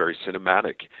show is very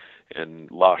cinematic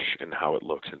and lush in how it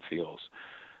looks and feels.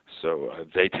 So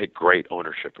they take great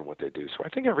ownership in what they do. So I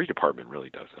think every department really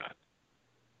does that.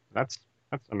 That's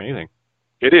amazing.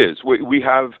 It is. We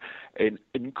have an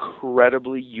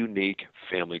incredibly unique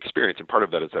family experience, and part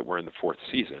of that is that we're in the fourth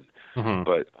season.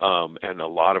 But and a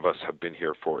lot of us have been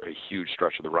here for a huge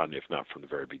stretch of the run, if not from the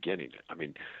very beginning. I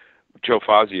mean, Joe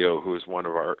Fazio, who is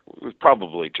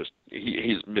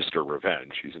he's Mr.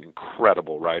 Revenge. He's an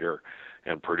incredible writer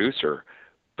and producer,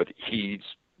 but he's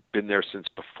been there since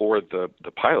before the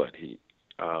pilot. He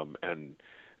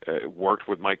worked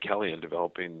with Mike Kelly in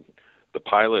developing the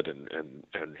pilot,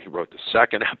 and he wrote the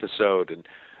second episode, and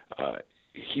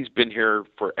he's been here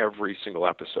for every single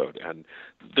episode, and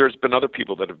there's been other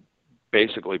people that have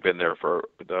basically been there for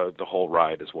the whole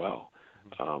ride as well.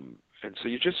 And so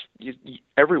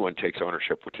everyone takes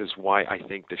ownership, which is why I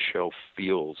think the show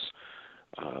feels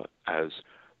as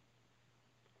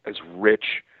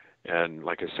rich and,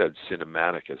 like I said,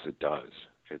 cinematic as it does.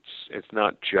 It's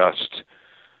not just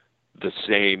the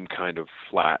same kind of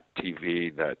flat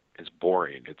TV that is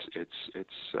boring.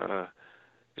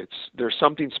 There's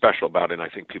something special about it, and I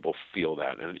think people feel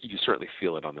that, and you certainly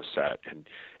feel it on the set, and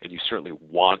you certainly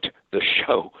want the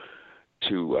show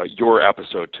to your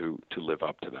episode to live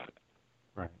up to that.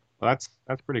 Right. Well,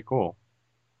 that's pretty cool.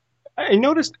 I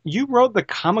noticed you wrote the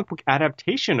comic book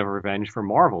adaptation of Revenge for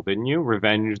Marvel, didn't you?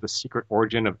 Revenge: The Secret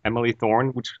Origin of Emily Thorne,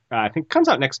 which I think comes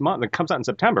out next month. It comes out in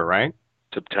September, right?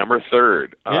 September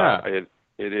 3rd. Yeah.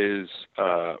 It is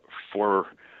for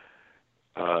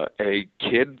a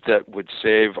kid that would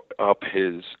save up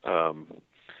his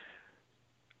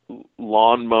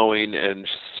lawn mowing and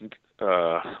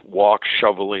walk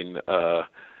shoveling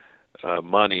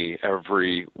money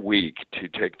every week to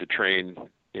take the train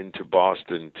into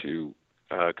Boston to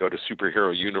go to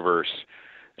Superhero Universe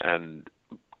and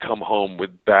come home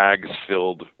with bags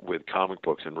filled with comic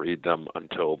books and read them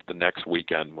until the next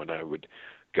weekend, when I would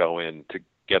go in to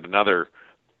get another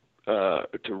to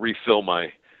refill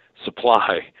my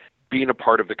supply. Being a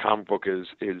part of the comic book is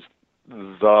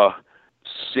the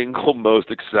single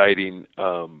most exciting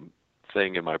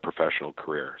thing in my professional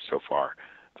career so far.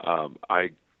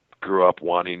 I grew up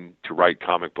wanting to write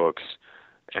comic books,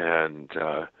 and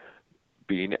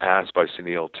being asked by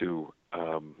Sunil to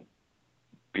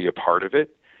be a part of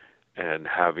it, and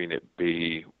having it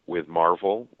be with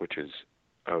Marvel, which is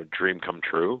a dream come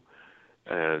true,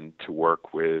 and to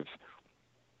work with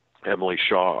Emily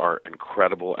Shaw, our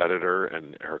incredible editor,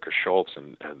 and Erica Schultz,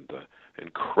 and the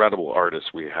incredible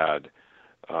artists we had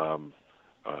on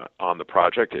the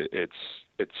project.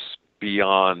 It's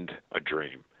beyond a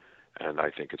dream, and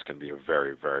I think it's going to be a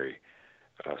very, very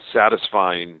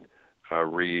satisfying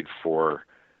read for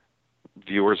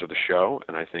viewers of the show,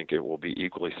 and I think it will be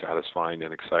equally satisfying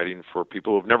and exciting for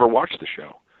people who've never watched the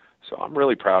show. So I'm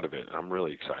really proud of it. I'm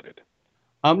really excited.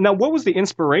 Now, what was the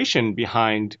inspiration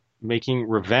behind making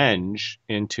Revenge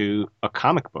into a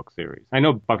comic book series? I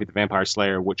know Buffy the Vampire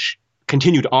Slayer, which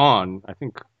continued on, I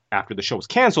think after the show was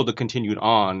canceled, it continued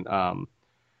on.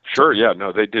 Sure, yeah,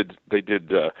 no, they did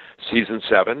season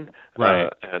 7,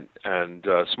 right? And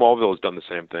Smallville has done the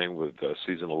same thing with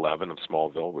season 11 of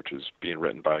Smallville, which is being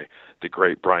written by the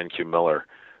great Brian Q. Miller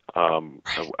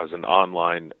as an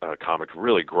online comic.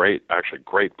 Really great, actually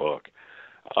great book.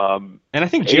 And I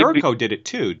think Jericho did it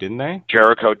too, didn't they?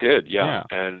 Jericho did, yeah.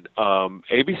 And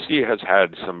ABC has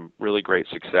had some really great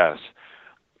success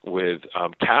with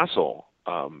Castle.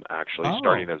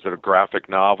 Starting as a graphic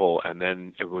novel, and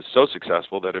then it was so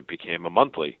successful that it became a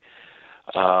monthly.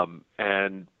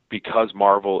 And because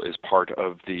Marvel is part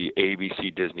of the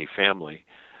ABC Disney family,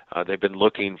 they've been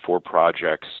looking for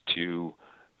projects to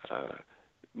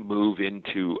move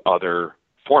into other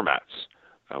formats,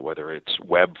 whether it's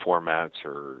web formats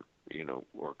or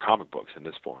comic books in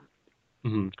this form.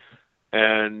 Mm-hmm.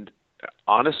 And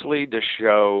honestly, the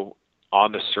show,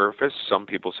 on the surface, some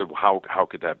people said, well, how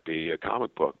could that be a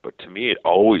comic book? But to me, it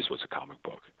always was a comic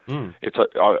book. Mm.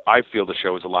 I feel the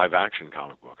show is a live-action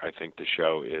comic book. I think the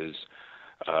show is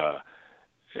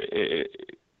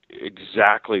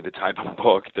exactly the type of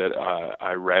book that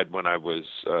I read when I was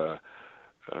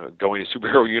going to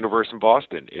Superhero Universe in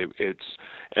Boston. It's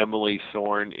Emily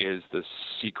Thorne is the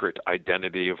secret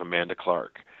identity of Amanda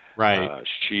Clark. Right.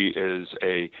 She is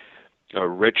a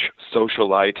rich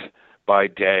socialite by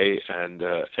day and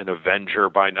an avenger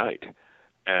by night.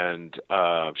 And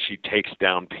she takes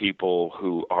down people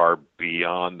who are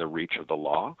beyond the reach of the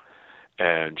law.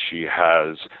 And she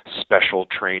has special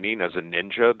training as a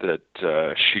ninja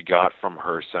that she got from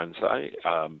her sensei.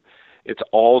 It's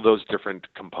all those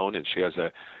different components. She has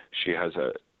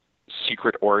a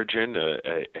secret origin,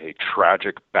 a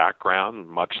tragic background,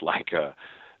 much like an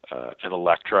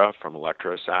Elektra from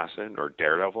Elektra Assassin or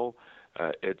Daredevil.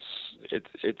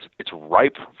 It's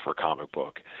ripe for comic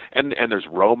book, and there's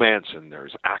romance and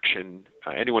there's action.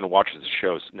 Anyone who watches the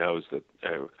show knows that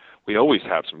we always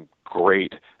have some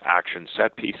great action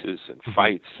set pieces and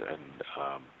fights, and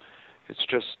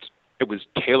it was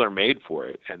tailor made for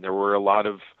it, and there was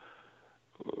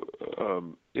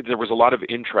a lot of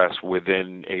interest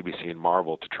within ABC and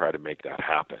Marvel to try to make that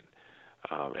happen,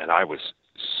 and I was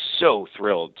so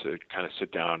thrilled to kind of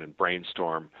sit down and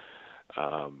brainstorm.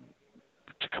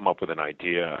 To come up with an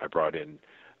idea, I brought in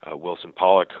Wilson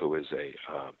Pollack, who is a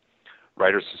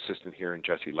writer's assistant here, and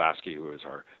Jesse Lasky, who is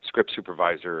our script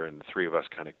supervisor, and the three of us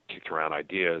kind of kicked around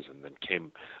ideas, and then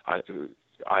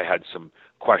I had some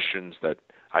questions that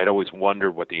I'd always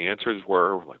wondered what the answers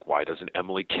were, like why doesn't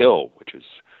Emily kill, which is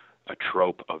a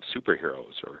trope of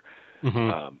superheroes, or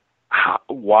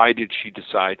why did she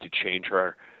decide to change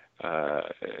her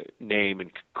name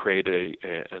and create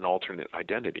an alternate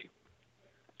identity?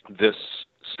 This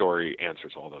story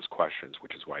answers all those questions,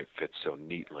 which is why it fits so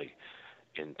neatly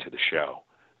into the show,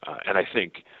 and I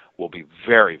think will be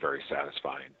very, very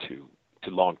satisfying to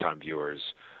longtime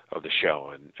viewers of the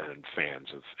show and fans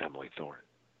of Emily Thorne.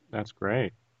 That's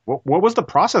great. What was the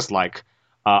process like?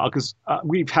 Because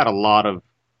we've had a lot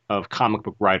of comic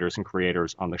book writers and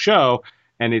creators on the show,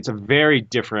 and it's a very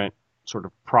different sort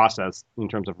of process in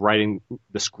terms of writing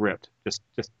the script, just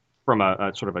from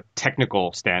a sort of a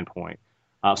technical standpoint.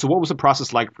 So what was the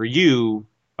process like for you,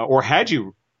 or had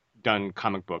you done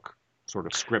comic book sort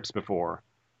of scripts before?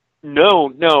 No.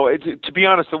 To be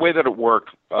honest, the way that it worked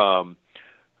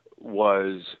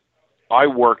was I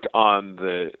worked on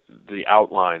the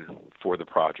outline for the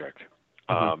project,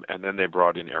 and then they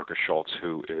brought in Erica Schultz,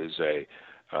 who is a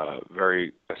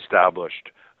very established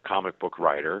comic book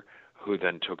writer, who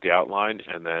then took the outline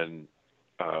and then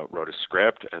wrote a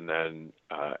script, and then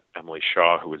Emily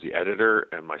Shaw, who was the editor,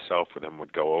 and myself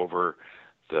would go over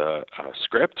the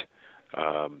script.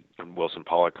 And Wilson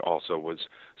Pollack also was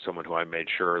someone who I made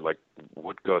sure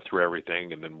would go through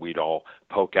everything, and then we'd all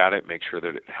poke at it, make sure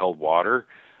that it held water,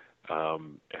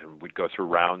 and we'd go through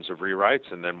rounds of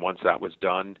rewrites, and then once that was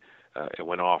done, it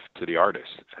went off to the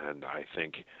artist. And I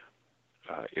think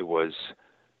it was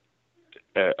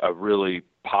a really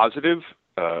positive,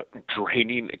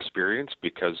 draining experience,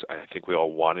 because I think we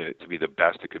all wanted it to be the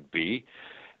best it could be.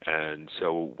 And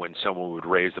so when someone would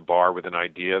raise the bar with an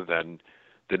idea, then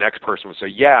the next person would say,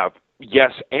 yeah,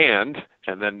 yes, and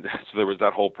then so there was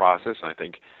that whole process. And I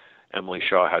think Emily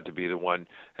Shaw had to be the one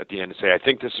at the end to say, I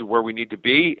think this is where we need to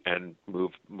be, and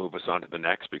move us on to the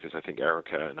next, because I think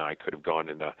Erica and I could have gone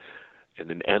in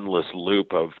an endless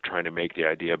loop of trying to make the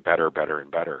idea better,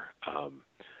 and better.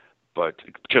 But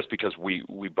just because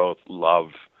we both love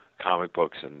comic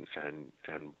books and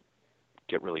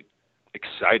get really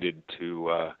excited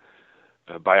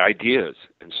by ideas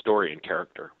and story and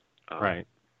character. Right.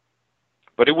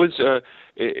 But it was,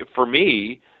 for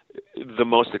me, the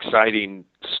most exciting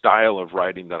style of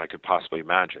writing that I could possibly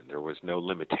imagine. There was no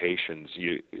limitations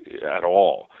at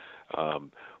all. I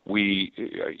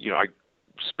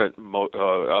spent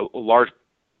a large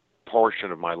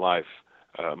portion of my life,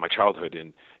 my childhood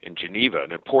in Geneva,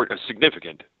 and a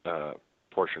significant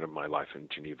portion of my life in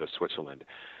Geneva, Switzerland,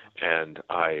 and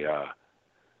I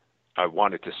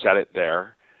wanted to set it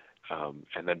there,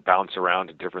 and then bounce around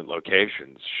to different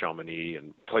locations, Chamonix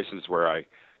and places where I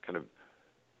kind of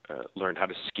learned how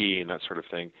to ski and that sort of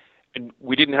thing. And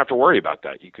we didn't have to worry about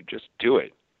that. You could just do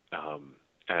it,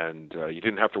 and you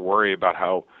didn't have to worry about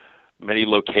how many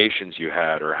locations you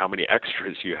had, or how many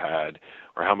extras you had,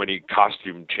 or how many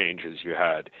costume changes you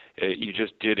had. You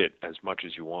just did it as much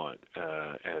as you want,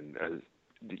 and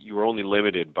you were only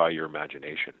limited by your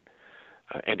imagination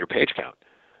and your page count.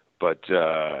 But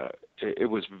it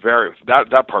was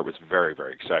that part was very,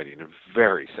 very exciting and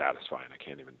very satisfying. I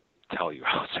can't even tell you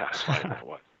how satisfying that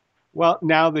was. Well,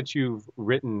 now that you've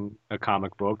written a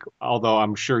comic book, although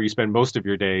I'm sure you spend most of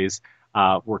your days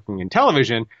working in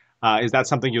television, is that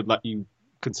something you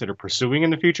consider pursuing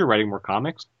in the future, writing more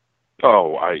comics?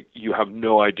 Oh, you have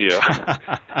no idea.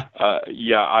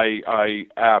 Yeah, I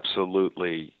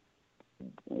absolutely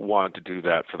want to do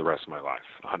that for the rest of my life,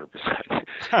 100%.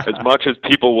 As much as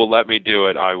people will let me do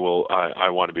it, I will. I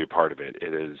want to be a part of it.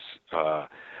 It is.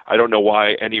 I don't know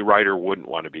why any writer wouldn't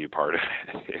want to be a part of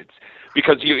it. It's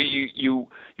because you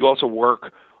also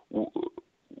work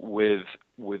with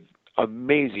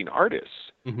amazing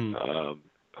artists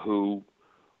who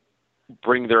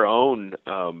bring their own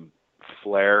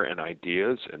flair and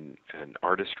ideas and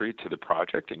artistry to the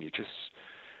project, and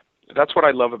that's what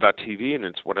I love about TV, and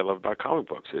it's what I love about comic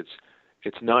books.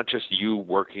 It's not just you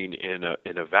working in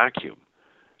a vacuum.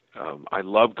 I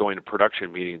love going to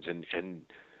production meetings and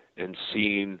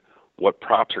seeing what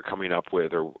props are coming up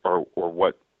with, or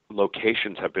what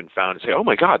locations have been found, and say, oh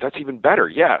my God, that's even better.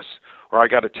 Yes. Or I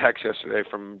got a text yesterday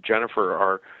from Jennifer,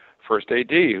 our first AD,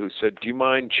 who said, do you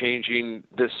mind changing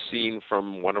this scene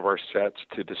from one of our sets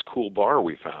to this cool bar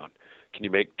we found? Can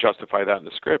you justify that in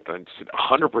the script? And I said,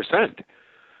 100%.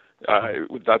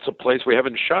 That's a place we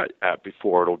haven't shot at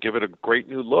before. It'll give it a great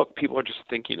new look. People are just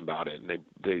thinking about it, and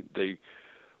they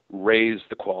raise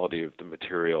the quality of the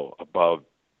material above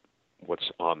what's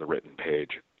on the written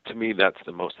page. To me, that's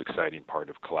the most exciting part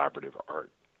of collaborative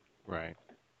art. Right.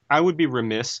 I would be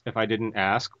remiss if I didn't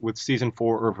ask, with season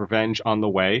 4 of Revenge on the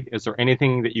way, is there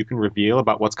anything that you can reveal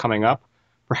about what's coming up?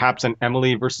 Perhaps an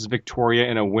Emily versus Victoria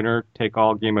in a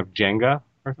winner-take-all game of Jenga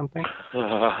or something?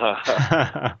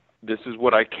 This is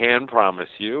what I can promise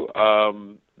you.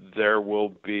 There will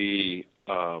be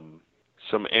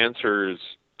some answers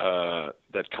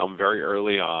that come very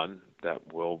early on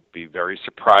that will be very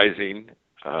surprising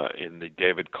in the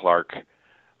David Clark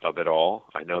of it all.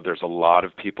 I know there's a lot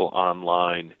of people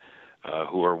online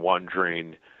who are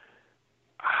wondering,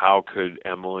 how could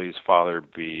Emily's father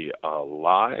be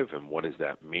alive and what does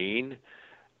that mean?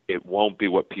 It won't be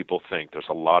what people think. There's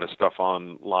a lot of stuff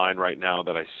online right now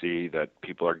that I see that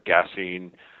people are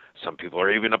guessing. Some people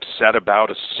are even upset about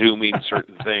assuming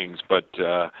certain things, but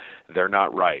they're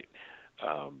not right.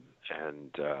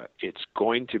 It's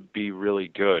going to be really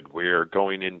good. We're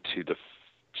going into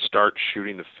start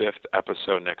shooting the 5th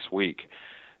episode next week,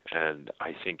 and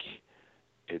I think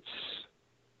it's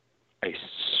a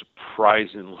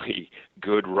surprisingly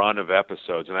good run of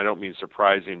episodes. And I don't mean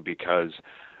surprising because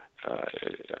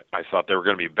I thought they were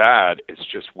going to be bad. It's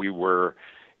just we were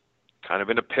kind of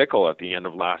in a pickle at the end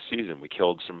of last season. We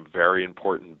killed some very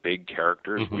important big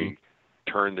characters. Mm-hmm. We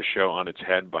turned the show on its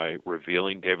head by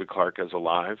revealing David Clark as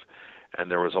alive, and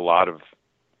there was a lot of,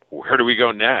 where do we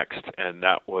go next? And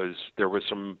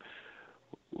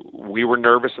we were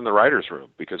nervous in the writer's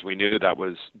room because we knew that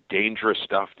was dangerous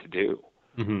stuff to do.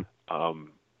 Mm-hmm.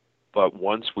 But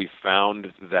once we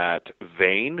found that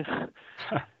vein,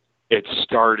 it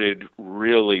started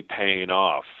really paying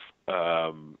off.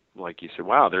 Like you said,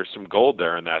 wow, there's some gold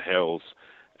there in that hills.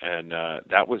 And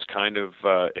that was kind of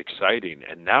exciting.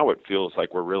 And now it feels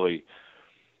like we're really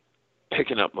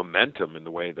picking up momentum in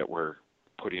the way that we're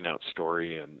putting out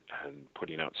story and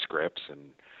putting out scripts.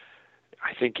 And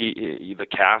I think the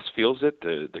cast feels it,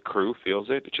 the crew feels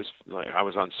it. It's just like I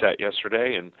was on set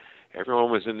yesterday and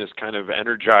everyone was in this kind of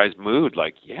energized mood,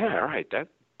 like, yeah, all right, this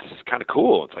is kind of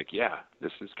cool. It's like, yeah,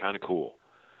 this is kind of cool.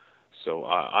 So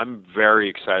I'm very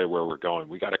excited where we're going.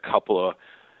 We got a couple of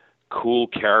cool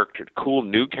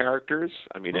new characters.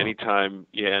 I mean, anytime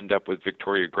you end up with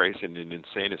Victoria Grace in an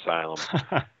insane asylum,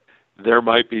 there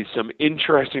might be some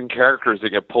interesting characters that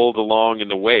get pulled along in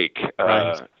the wake.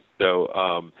 Right.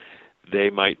 So they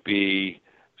might be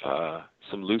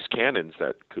some loose cannons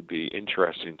that could be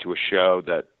interesting to a show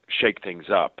that shake things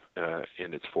up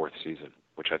in its 4th season,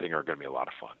 which I think are going to be a lot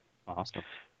of fun. Awesome.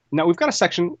 Now, we've got a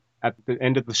section at the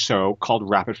end of the show called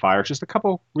Rapid Fire. Just a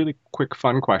couple really quick,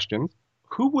 fun questions.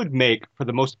 Who would make for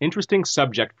the most interesting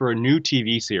subject for a new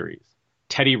TV series?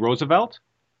 Teddy Roosevelt,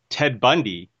 Ted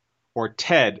Bundy, or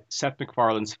Ted, Seth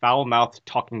MacFarlane's foul-mouthed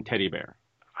talking teddy bear?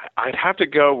 I'd have to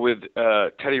go with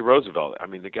Teddy Roosevelt. I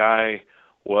mean, the guy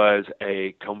was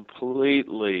a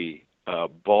completely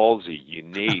ballsy,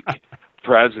 unique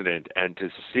president, and to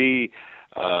see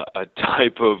a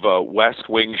type of West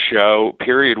Wing show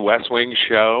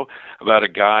about a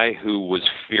guy who was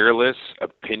fearless,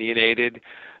 opinionated,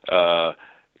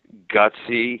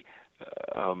 gutsy,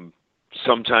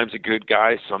 sometimes a good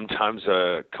guy, sometimes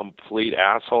a complete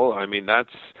asshole. I mean,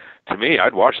 to me,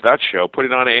 I'd watch that show. Put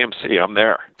it on AMC. I'm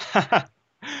there.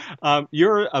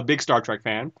 You're a big Star Trek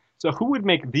fan. So who would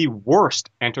make the worst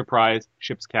Enterprise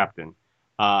ship's captain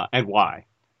and why?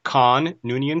 Khan,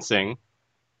 Noonien Singh,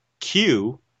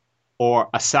 Q, or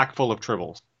a sack full of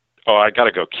tribbles? Oh, I got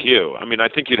to go Q. I mean, I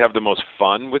think you'd have the most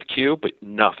fun with Q, but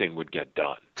nothing would get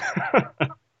done.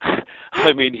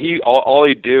 I mean, all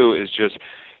he'd do is just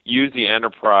use the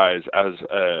Enterprise as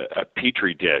a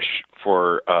petri dish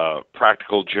for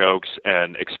practical jokes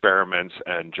and experiments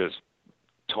and just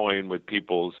toying with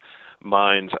people's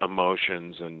minds,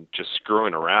 emotions, and just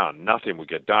screwing around. Nothing would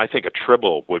get done. I think a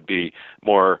tribble would be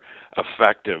more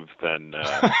effective than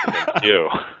Q.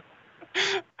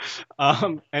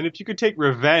 And if you could take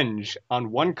revenge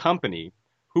on one company,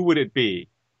 who would it be?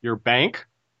 Your bank,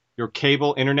 your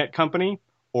cable internet company,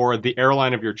 or the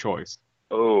airline of your choice?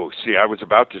 Oh, see, I was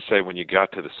about to say when you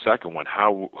got to the second one,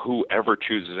 whoever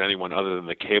chooses anyone other than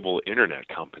the cable internet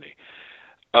company.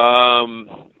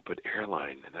 But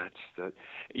airline,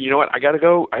 you know what? I got to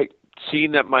go.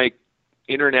 Seeing that my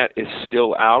internet is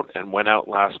still out and went out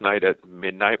last night at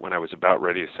midnight when I was about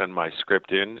ready to send my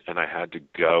script in, and I had to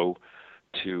go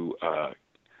to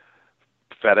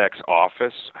FedEx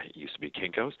office. It used to be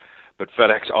Kinko's, but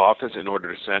FedEx office in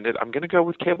order to send it. I'm going to go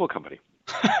with cable company.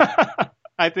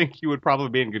 I think you would probably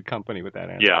be in good company with that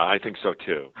answer. Yeah, I think so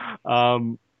too.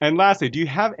 And lastly, do you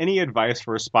have any advice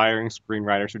for aspiring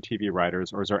screenwriters or TV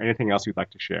writers, or is there anything else you'd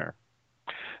like to share?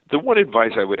 The one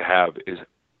advice I would have is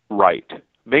write.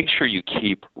 Make sure you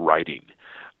keep writing.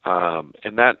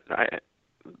 And that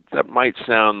that might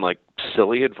sound like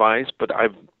silly advice, but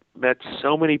I've met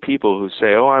so many people who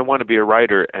say, oh, I want to be a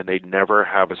writer, and they never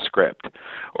have a script,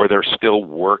 or they're still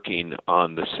working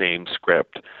on the same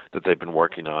script that they've been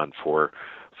working on for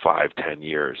 5-10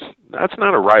 years. That's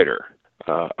not a writer.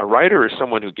 A writer is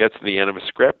someone who gets to the end of a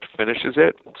script, finishes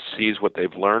it, sees what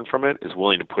they've learned from it, is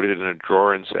willing to put it in a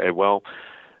drawer and say, well,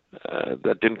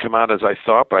 that didn't come out as I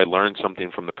thought, but I learned something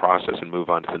from the process, and move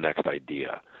on to the next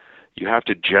idea. You have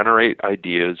to generate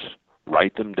ideas,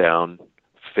 write them down,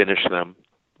 finish them,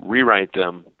 rewrite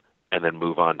them, and then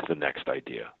move on to the next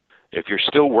idea. If you're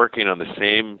still working on the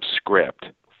same script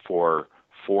for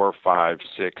 4, 5,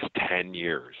 6, 10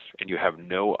 years, and you have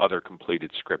no other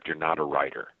completed script, you're not a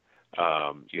writer.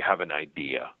 You have an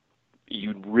idea.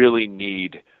 You really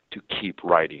need to keep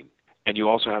writing. And you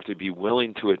also have to be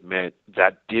willing to admit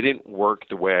that didn't work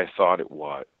the way I thought it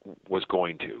was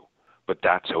going to, but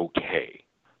that's okay.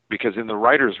 Because in the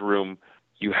writer's room,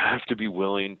 you have to be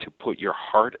willing to put your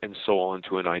heart and soul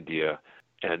into an idea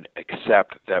and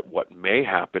accept that what may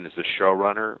happen is the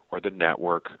showrunner or the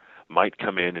network might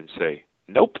come in and say,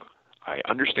 nope, I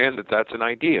understand that that's an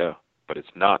idea, but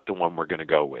it's not the one we're going to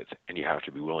go with. And you have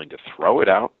to be willing to throw it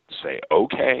out, say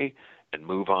okay, and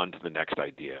move on to the next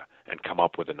idea and come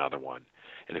up with another one.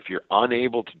 And if you're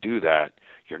unable to do that,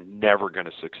 you're never going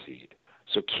to succeed.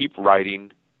 So keep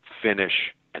writing,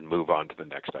 finish, and move on to the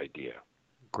next idea.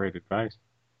 Great advice.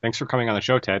 Thanks for coming on the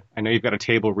show, Ted. I know you've got a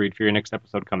table read for your next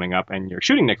episode coming up, and you're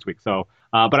shooting next week. So,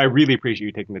 but I really appreciate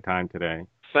you taking the time today.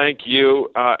 Thank you.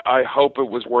 I hope it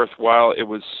was worthwhile. It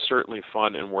was certainly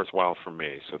fun and worthwhile for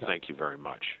me. So thank you very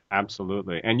much.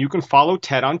 Absolutely. And you can follow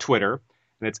Ted on Twitter,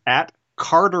 and it's at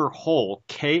Carter Hole,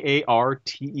 Karterhol.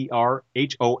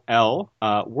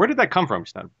 Where did that come from,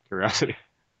 just out of curiosity?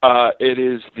 It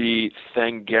is the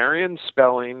Thangarian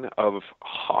spelling of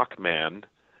Hawkman.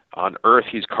 On Earth,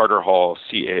 he's Carter Hall,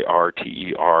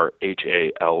 Carterhall.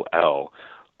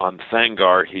 On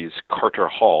Thangar, he's Carter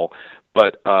Hall.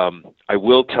 But I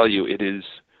will tell you, it is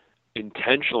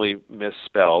intentionally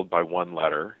misspelled by one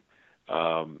letter,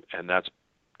 and that's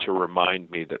to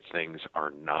remind me that things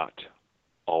are not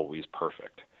always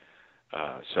perfect.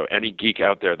 So any geek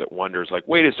out there that wonders, like,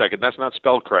 wait a second, that's not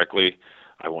spelled correctly,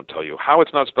 I won't tell you how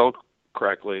it's not spelled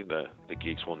correctly. The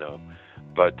geeks will know.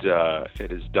 But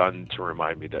it is done to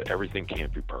remind me that everything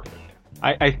can't be perfect.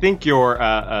 I think you're,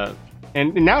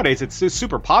 and nowadays it's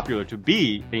super popular to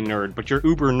be a nerd, but your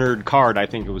Uber nerd card, I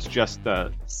think it was just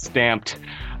stamped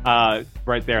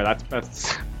right there.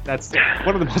 That's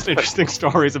one of the most interesting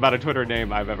stories about a Twitter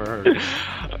name I've ever heard.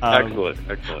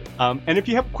 Excellent. And if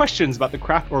you have questions about the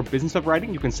craft or business of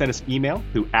writing, you can send us email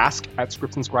to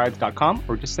ask@scriptsandscribes.com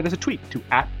or just send us a tweet to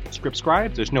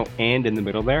 @scriptscribes. There's no and in the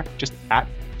middle there, just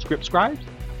 @scriptscribes.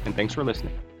 And thanks for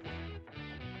listening.